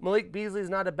 Malik Beasley's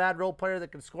not a bad role player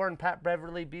that can score, and Pat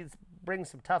Beverley brings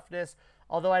some toughness,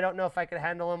 although I don't know if I could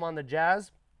handle him on the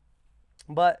Jazz.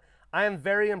 But I am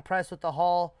very impressed with the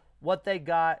haul, what they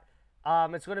got.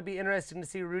 It's going to be interesting to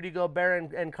see Rudy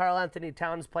Gobert and Karl Anthony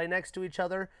Towns play next to each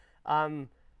other.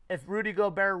 If Rudy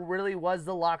Gobert really was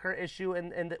the locker issue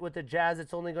with the Jazz,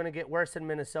 it's only going to get worse in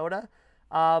Minnesota.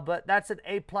 But that's an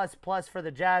A++ for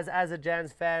the Jazz. As a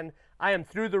Jazz fan, I am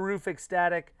through the roof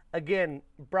ecstatic. Again,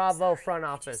 bravo front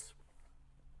office.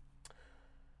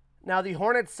 Now the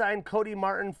Hornets signed Cody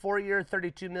Martin, 4 year,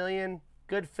 $32 million.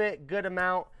 Good fit, good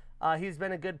amount. He's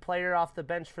been a good player off the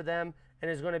bench for them and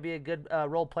is going to be a good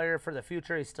role player for the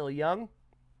future. He's still young.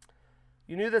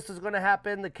 You knew this was going to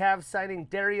happen. The Cavs signing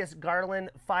Darius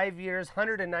Garland, 5 years,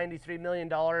 $193 million.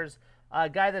 A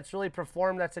guy that's really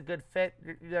performed. That's a good fit.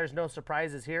 There's no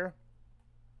surprises here.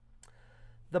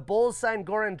 The Bulls signed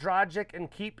Goran Dragic and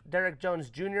keep Derek Jones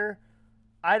Jr.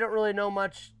 I don't really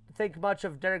think much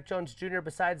of Derek Jones Jr.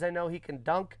 besides I know he can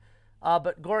dunk.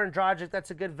 But Goran Dragic,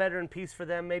 that's a good veteran piece for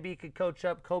them. Maybe he could coach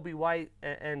up Kobe White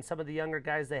and some of the younger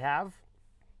guys they have.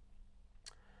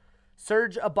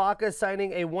 Serge Ibaka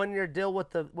signing a 1 year deal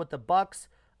with the Bucks.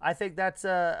 I think that's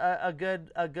a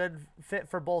good fit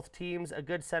for both teams, a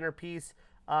good centerpiece.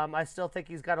 I still think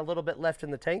he's got a little bit left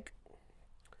in the tank.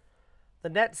 The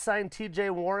Nets signed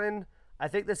T.J. Warren. I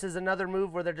think this is another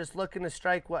move where they're just looking to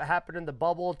strike what happened in the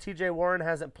bubble. T.J. Warren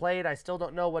hasn't played. I still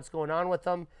don't know what's going on with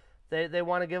him. They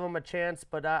want to give him a chance,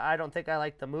 but I don't think I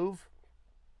like the move.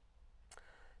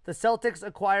 The Celtics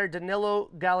acquired Danilo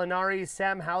Gallinari,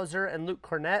 Sam Hauser, and Luke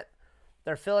Cornett.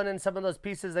 They're filling in some of those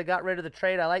pieces they got rid of the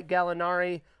trade. I like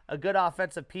Gallinari, a good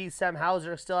offensive piece. Sam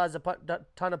Hauser still has a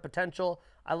ton of potential.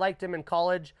 I liked him in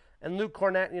college. And Luke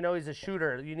Cornett, he's a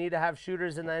shooter. You need to have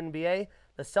shooters in the NBA.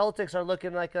 The Celtics are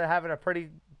looking like they're having a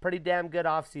pretty damn good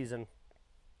offseason.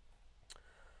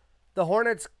 The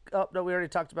Hornets, no, we already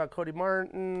talked about Cody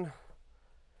Martin.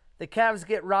 The Cavs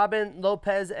get Robin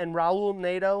Lopez and Raul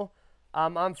Neto.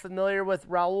 I'm familiar with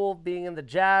Raul being in the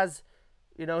Jazz.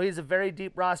 He's a very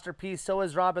deep roster piece. So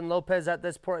is Robin Lopez at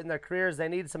this point in their careers. They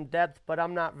need some depth, but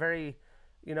I'm not very,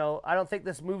 I don't think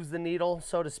this moves the needle,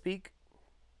 so to speak.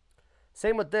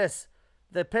 Same with this.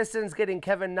 The Pistons getting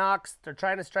Kevin Knox. They're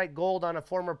trying to strike gold on a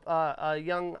former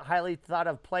young, highly thought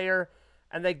of player.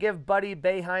 And they give Buddy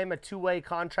Boeheim a two-way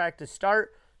contract to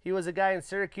start. He was a guy in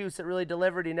Syracuse that really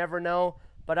delivered. You never know.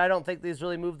 But I don't think these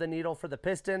really move the needle for the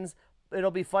Pistons. It'll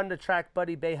be fun to track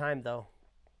Buddy Boeheim, though.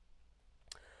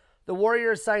 The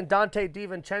Warriors signed Dante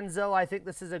DiVincenzo. I think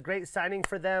this is a great signing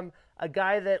for them. A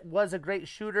guy that was a great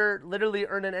shooter, literally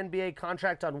earned an NBA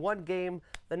contract on one game,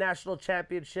 the national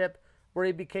championship, where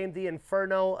he became the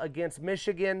Inferno against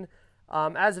Michigan.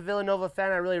 As a Villanova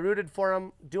fan, I really rooted for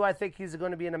him. Do I think he's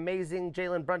going to be an amazing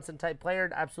Jalen Brunson-type player?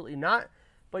 Absolutely not.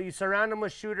 But you surround him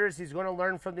with shooters. He's going to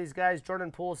learn from these guys,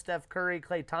 Jordan Poole, Steph Curry,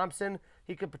 Klay Thompson.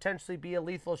 He could potentially be a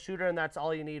lethal shooter, and that's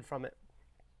all you need from it.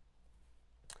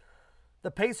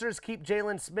 The Pacers keep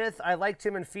Jalen Smith. I liked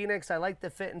him in Phoenix. I like the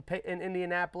fit in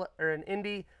Indianapolis or in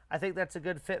Indy. I think that's a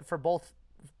good fit for both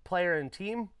player and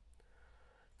team.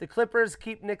 The Clippers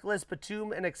keep Nicholas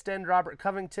Batum and extend Robert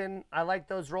Covington. I like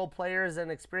those role players and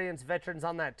experienced veterans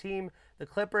on that team. The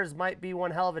Clippers might be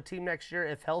one hell of a team next year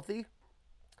if healthy.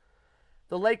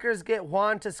 The Lakers get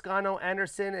Juan Toscano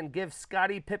Anderson and give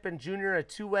Scottie Pippen Jr. a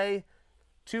two-way.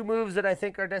 Two moves that I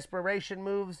think are desperation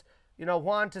moves.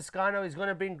 Juan Toscano, he's going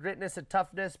to bring gritness and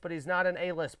toughness, but he's not an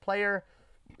A-list player.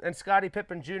 And Scottie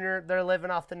Pippen Jr., they're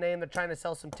living off the name. They're trying to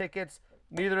sell some tickets.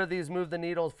 Neither of these move the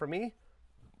needle for me.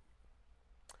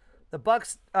 The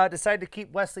Bucks decide to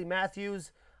keep Wesley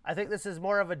Matthews. I think this is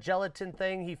more of a gelatin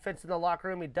thing. He fits in the locker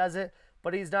room. He does it.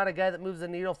 But he's not a guy that moves the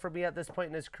needle for me at this point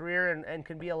in his career and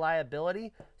can be a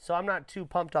liability. So I'm not too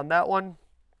pumped on that one.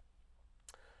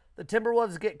 The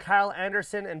Timberwolves get Kyle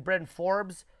Anderson and Bryn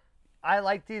Forbes. I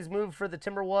like these moves for the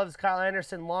Timberwolves. Kyle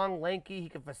Anderson, long, lanky. He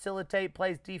can facilitate,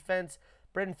 plays defense.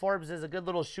 Bryn Forbes is a good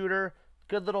little shooter.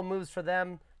 Good little moves for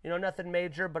them. Nothing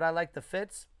major, but I like the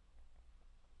fits.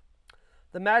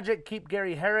 The Magic keep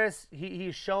Gary Harris.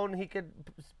 He's shown he could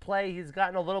play. He's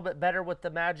gotten a little bit better with the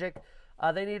Magic.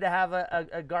 They need to have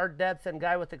a guard depth and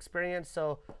guy with experience,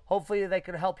 so hopefully they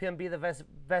can help him be the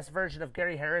best version of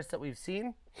Gary Harris that we've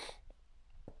seen.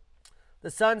 The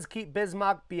Suns keep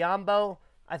Bismack Biyombo.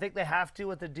 I think they have to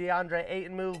with the DeAndre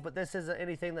Ayton move, but this isn't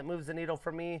anything that moves the needle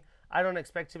for me. I don't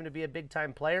expect him to be a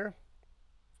big-time player.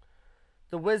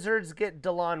 The Wizards get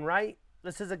DeLon Wright.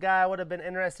 This is a guy I would have been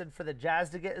interested for the Jazz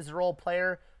to get as a role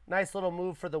player. Nice little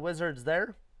move for the Wizards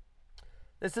there.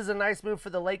 This is a nice move for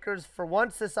the Lakers for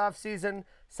once this offseason,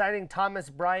 signing Thomas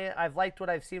Bryant. I've liked what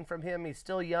I've seen from him. He's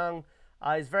still young.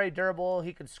 He's very durable.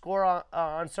 He can score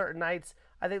on certain nights.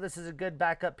 I think this is a good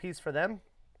backup piece for them.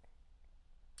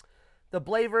 The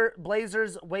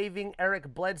Blazers waiving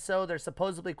Eric Bledsoe. There's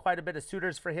supposedly quite a bit of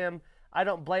suitors for him. I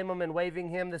don't blame them in waiving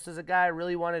him. This is a guy I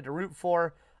really wanted to root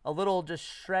for. A little just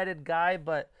shredded guy,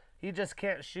 but he just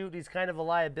can't shoot. He's kind of a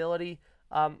liability.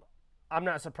 I'm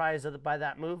not surprised by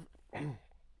that move.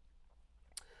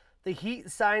 The Heat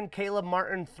signed Caleb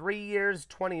Martin 3 years,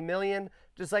 $20 million,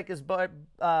 just like his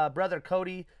brother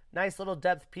Cody. Nice little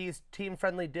depth piece,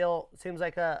 team-friendly deal. Seems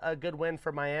like a good win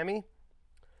for Miami.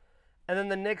 And then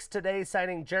the Knicks today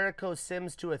signing Jericho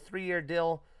Sims to a 3-year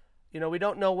deal. We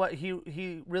don't know what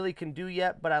he really can do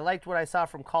yet, but I liked what I saw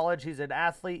from college. He's an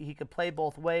athlete. He could play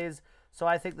both ways. So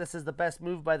I think this is the best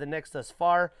move by the Knicks thus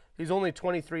far. He's only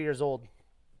 23 years old.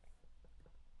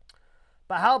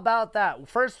 But how about that?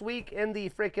 First week in the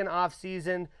freaking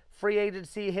offseason, free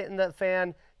agency hitting the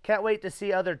fan. Can't wait to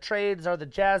see other trades. Are the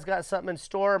Jazz got something in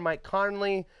store? Mike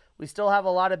Conley. We still have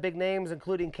a lot of big names,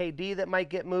 including KD, that might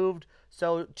get moved.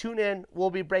 So tune in. We'll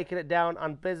be breaking it down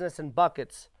on Business and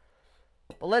Buckets.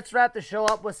 But let's wrap the show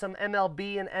up with some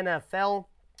MLB and NFL.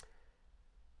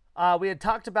 We had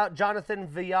talked about Jonathan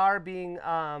Villar being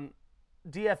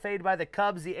DFA'd by the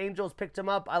Cubs. The Angels picked him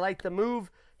up. I like the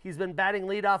move. He's been batting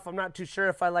leadoff. I'm not too sure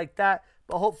if I like that,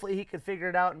 but hopefully he can figure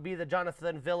it out and be the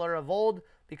Jonathan Villar of old,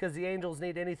 because the Angels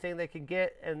need anything they can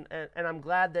get, and I'm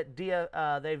glad that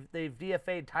they've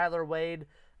DFA'd Tyler Wade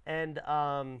and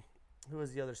who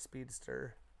was the other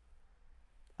speedster?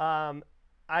 I'm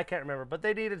I can't remember, but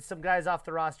they needed some guys off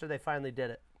the roster. They finally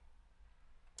did it.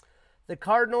 The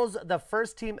Cardinals, the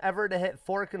first team ever to hit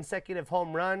 4 consecutive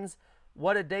home runs.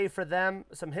 What a day for them.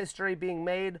 Some history being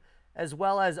made, as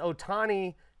well as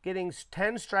Ohtani getting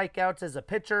 10 strikeouts as a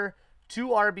pitcher, 2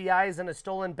 RBIs and a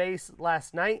stolen base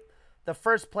last night. The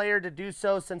first player to do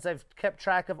so since I've kept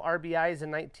track of RBIs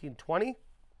in 1920.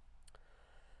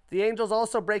 The Angels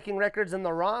also breaking records in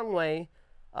the wrong way,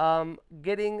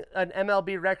 getting an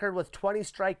MLB record with 20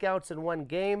 strikeouts in one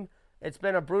game. It's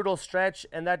been a brutal stretch,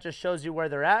 and that just shows you where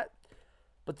they're at.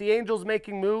 But the Angels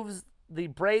making moves. The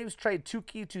Braves trade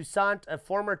Touki Toussaint, a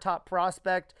former top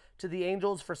prospect, to the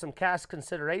Angels for some cash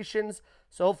considerations.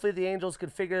 So hopefully the Angels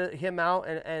could figure him out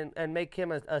and make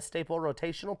him a staple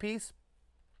rotational piece.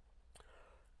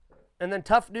 And then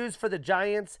tough news for the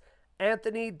Giants.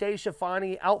 Anthony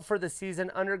DeSclafani out for the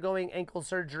season, undergoing ankle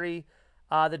surgery.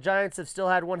 The Giants have still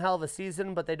had one hell of a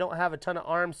season, but they don't have a ton of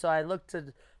arms, so I look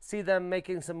to see them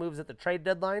making some moves at the trade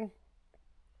deadline.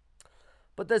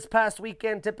 But this past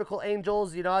weekend, typical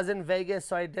Angels, I was in Vegas,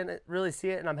 so I didn't really see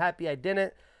it, and I'm happy I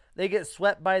didn't. They get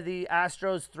swept by the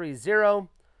Astros 3-0.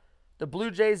 The Blue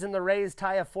Jays and the Rays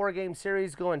tie a 4-game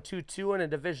series, going 2-2 in a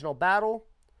divisional battle.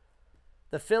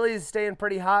 The Phillies staying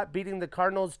pretty hot, beating the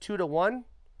Cardinals 2-1.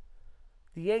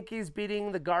 The Yankees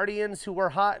beating the Guardians, who were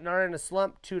hot and are in a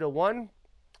slump, 2-1.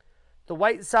 The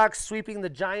White Sox sweeping the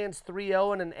Giants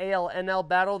 3-0 in an AL-NL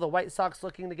battle. The White Sox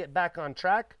looking to get back on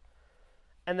track.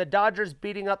 And the Dodgers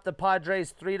beating up the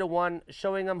Padres 3-1,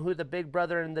 showing them who the big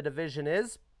brother in the division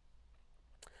is.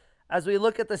 As we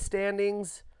look at the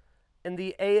standings in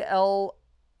the AL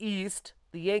East,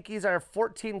 the Yankees are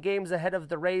 14 games ahead of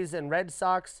the Rays and Red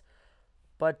Sox.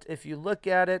 But if you look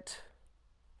at it,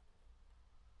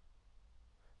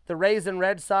 the Rays and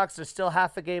Red Sox are still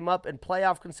half a game up in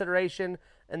playoff consideration,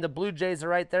 and the Blue Jays are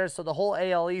right there. So the whole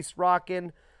AL East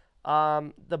rocking.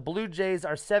 The Blue Jays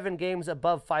are 7 games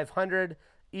above 500.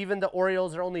 Even the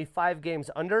Orioles are only 5 games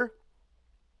under.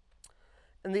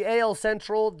 In the AL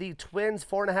Central, the Twins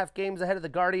 4.5 games ahead of the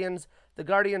Guardians. The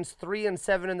Guardians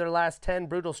 3-7 in their last 10.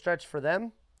 Brutal stretch for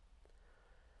them.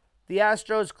 The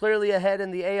Astros clearly ahead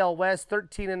in the AL West,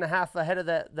 13.5 ahead of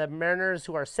the Mariners,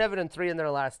 who are 7-3 in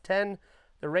their last 10.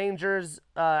 The Rangers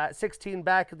 16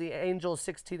 back, the Angels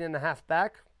 16.5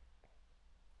 back.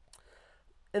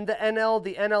 In the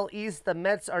NL East, the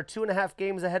Mets are 2.5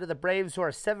 games ahead of the Braves, who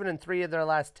are 7-3 in their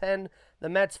last 10. The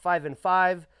Mets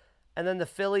 5-5. And then the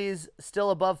Phillies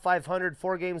still above 500,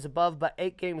 4 games above, but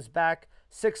 8 games back,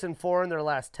 6-4 in their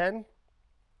last 10.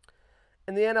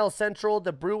 In the NL Central,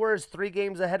 the Brewers 3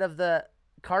 games ahead of the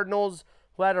Cardinals,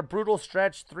 who had a brutal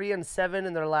stretch, 3-7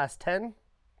 in their last 10.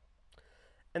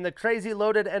 In the crazy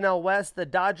loaded NL West, the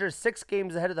Dodgers 6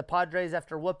 games ahead of the Padres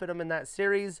after whooping them in that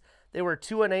series. They were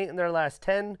 2-8 in their last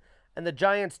 10. And the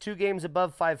Giants 2 games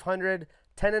above 500,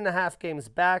 10.5 games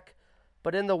back.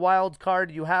 But in the wild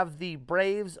card, you have the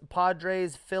Braves,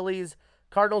 Padres, Phillies,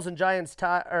 Cardinals and Giants,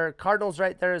 Cardinals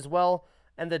right there as well.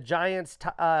 And the Giants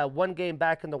 1 game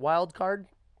back in the wild card.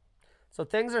 So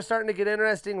things are starting to get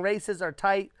interesting. Races are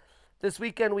tight. This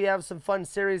weekend we have some fun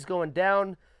series going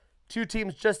down. 2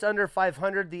 teams just under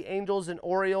 500, the Angels and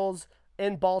Orioles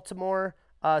in Baltimore,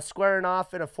 squaring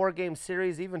off in a 4-game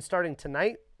series, even starting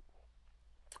tonight.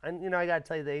 And, I got to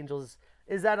tell you, the Angels,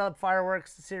 is that a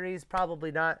fireworks series?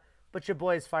 Probably not, but your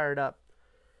boy's fired up.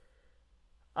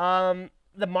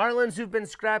 The Marlins, who've been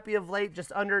scrappy of late,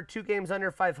 just 2 games under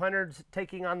 500,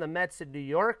 taking on the Mets in New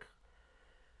York.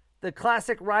 The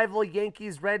classic rival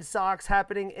Yankees-Red Sox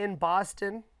happening in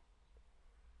Boston.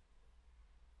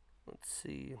 Let's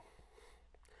see.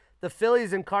 The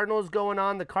Phillies and Cardinals going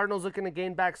on. The Cardinals looking to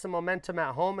gain back some momentum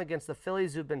at home against the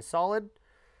Phillies, who've been solid.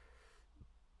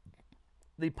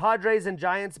 The Padres and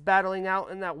Giants battling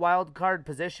out in that wild card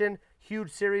position.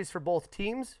 Huge series for both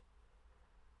teams.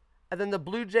 And then the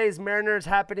Blue Jays Mariners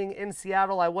happening in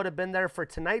Seattle. I would have been there for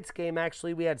tonight's game,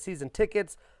 actually. We had season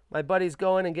tickets. My buddy's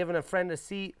going and giving a friend a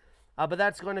seat. But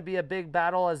that's going to be a big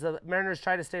battle as the Mariners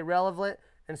try to stay relevant.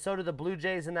 And so do the Blue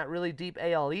Jays in that really deep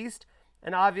AL East.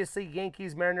 And obviously,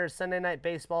 Yankees-Mariners Sunday Night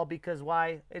Baseball, because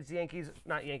why? It's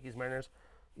not Yankees-Mariners.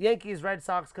 Yankees-Red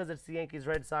Sox, because it's the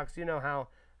Yankees-Red Sox. You know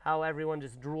how everyone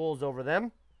just drools over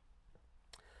them.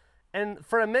 And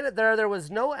for a minute there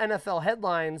was no NFL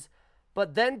headlines,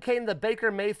 but then came the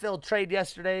Baker Mayfield trade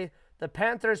yesterday. The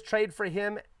Panthers trade for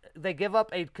him. They give up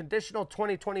a conditional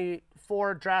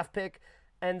 2024 draft pick,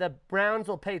 and the Browns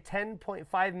will pay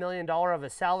 $10.5 million of a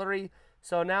salary.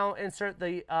 So now insert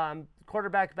the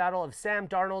quarterback battle of Sam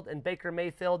Darnold and Baker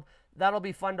Mayfield. That'll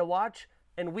be fun to watch.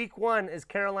 And week 1 is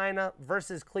Carolina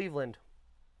versus Cleveland.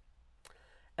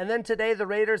 And then today, the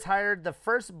Raiders hired the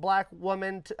first black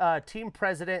woman team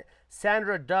president,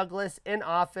 Sandra Douglas, in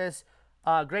office.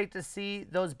 Great to see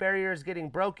those barriers getting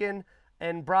broken,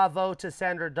 and bravo to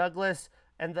Sandra Douglas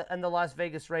and the Las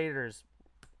Vegas Raiders.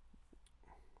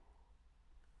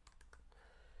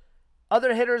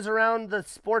 Other hitters around the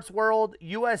sports world: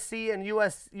 USC and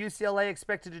UCLA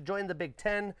expected to join the Big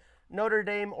Ten. Notre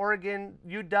Dame, Oregon,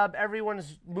 UW,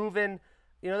 everyone's moving.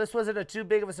 This wasn't too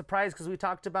big of a surprise because we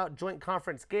talked about joint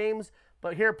conference games.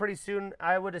 But here pretty soon,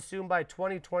 I would assume by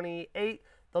 2028,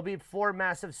 there'll be 4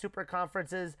 massive super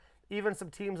conferences. Even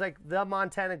some teams like the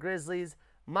Montana Grizzlies,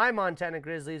 my Montana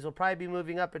Grizzlies, will probably be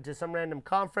moving up into some random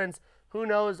conference. Who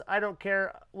knows? I don't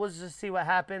care. We'll just see what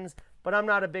happens. But I'm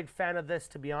not a big fan of this,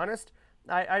 to be honest.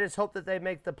 I just hope that they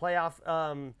make the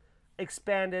playoff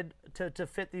expanded to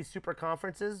fit these super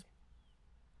conferences.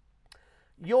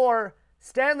 Your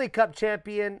Stanley Cup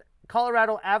champion,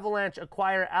 Colorado Avalanche,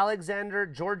 acquire Alexander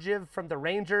Georgiev from the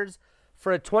Rangers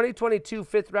for a 2022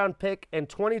 fifth-round pick and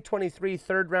 2023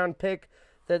 third-round pick.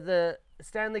 The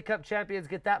Stanley Cup champions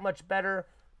get that much better.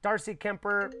 Darcy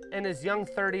Kemper, in his young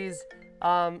 30s,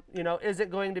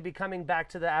 isn't going to be coming back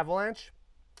to the Avalanche.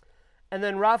 And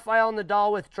then Rafael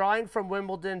Nadal withdrawing from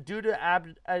Wimbledon due to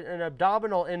an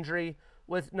abdominal injury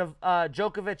with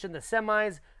Djokovic in the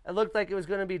semis. It looked like it was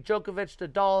going to be Djokovic,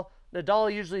 Nadal.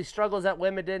 Nadal usually struggles at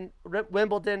Wimbledon.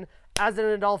 As a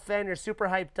Nadal fan, you're super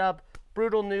hyped up.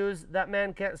 Brutal news. That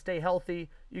man can't stay healthy.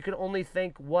 You can only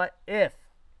think, what if?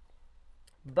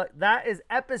 But that is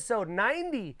episode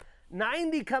 90.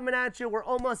 90 coming at you. We're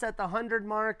almost at the 100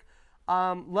 mark.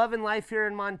 Loving life here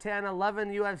in Montana. Loving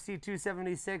UFC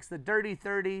 276. The Dirty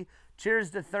 30.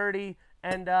 Cheers to 30.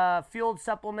 And Fueled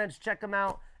Supplements. Check them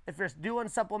out. If you're doing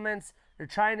supplements, you're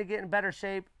trying to get in better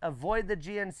shape, avoid the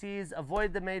GNCs,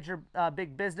 avoid the major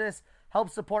big business,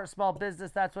 help support small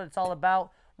business. That's what it's all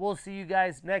about. We'll see you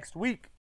guys next week.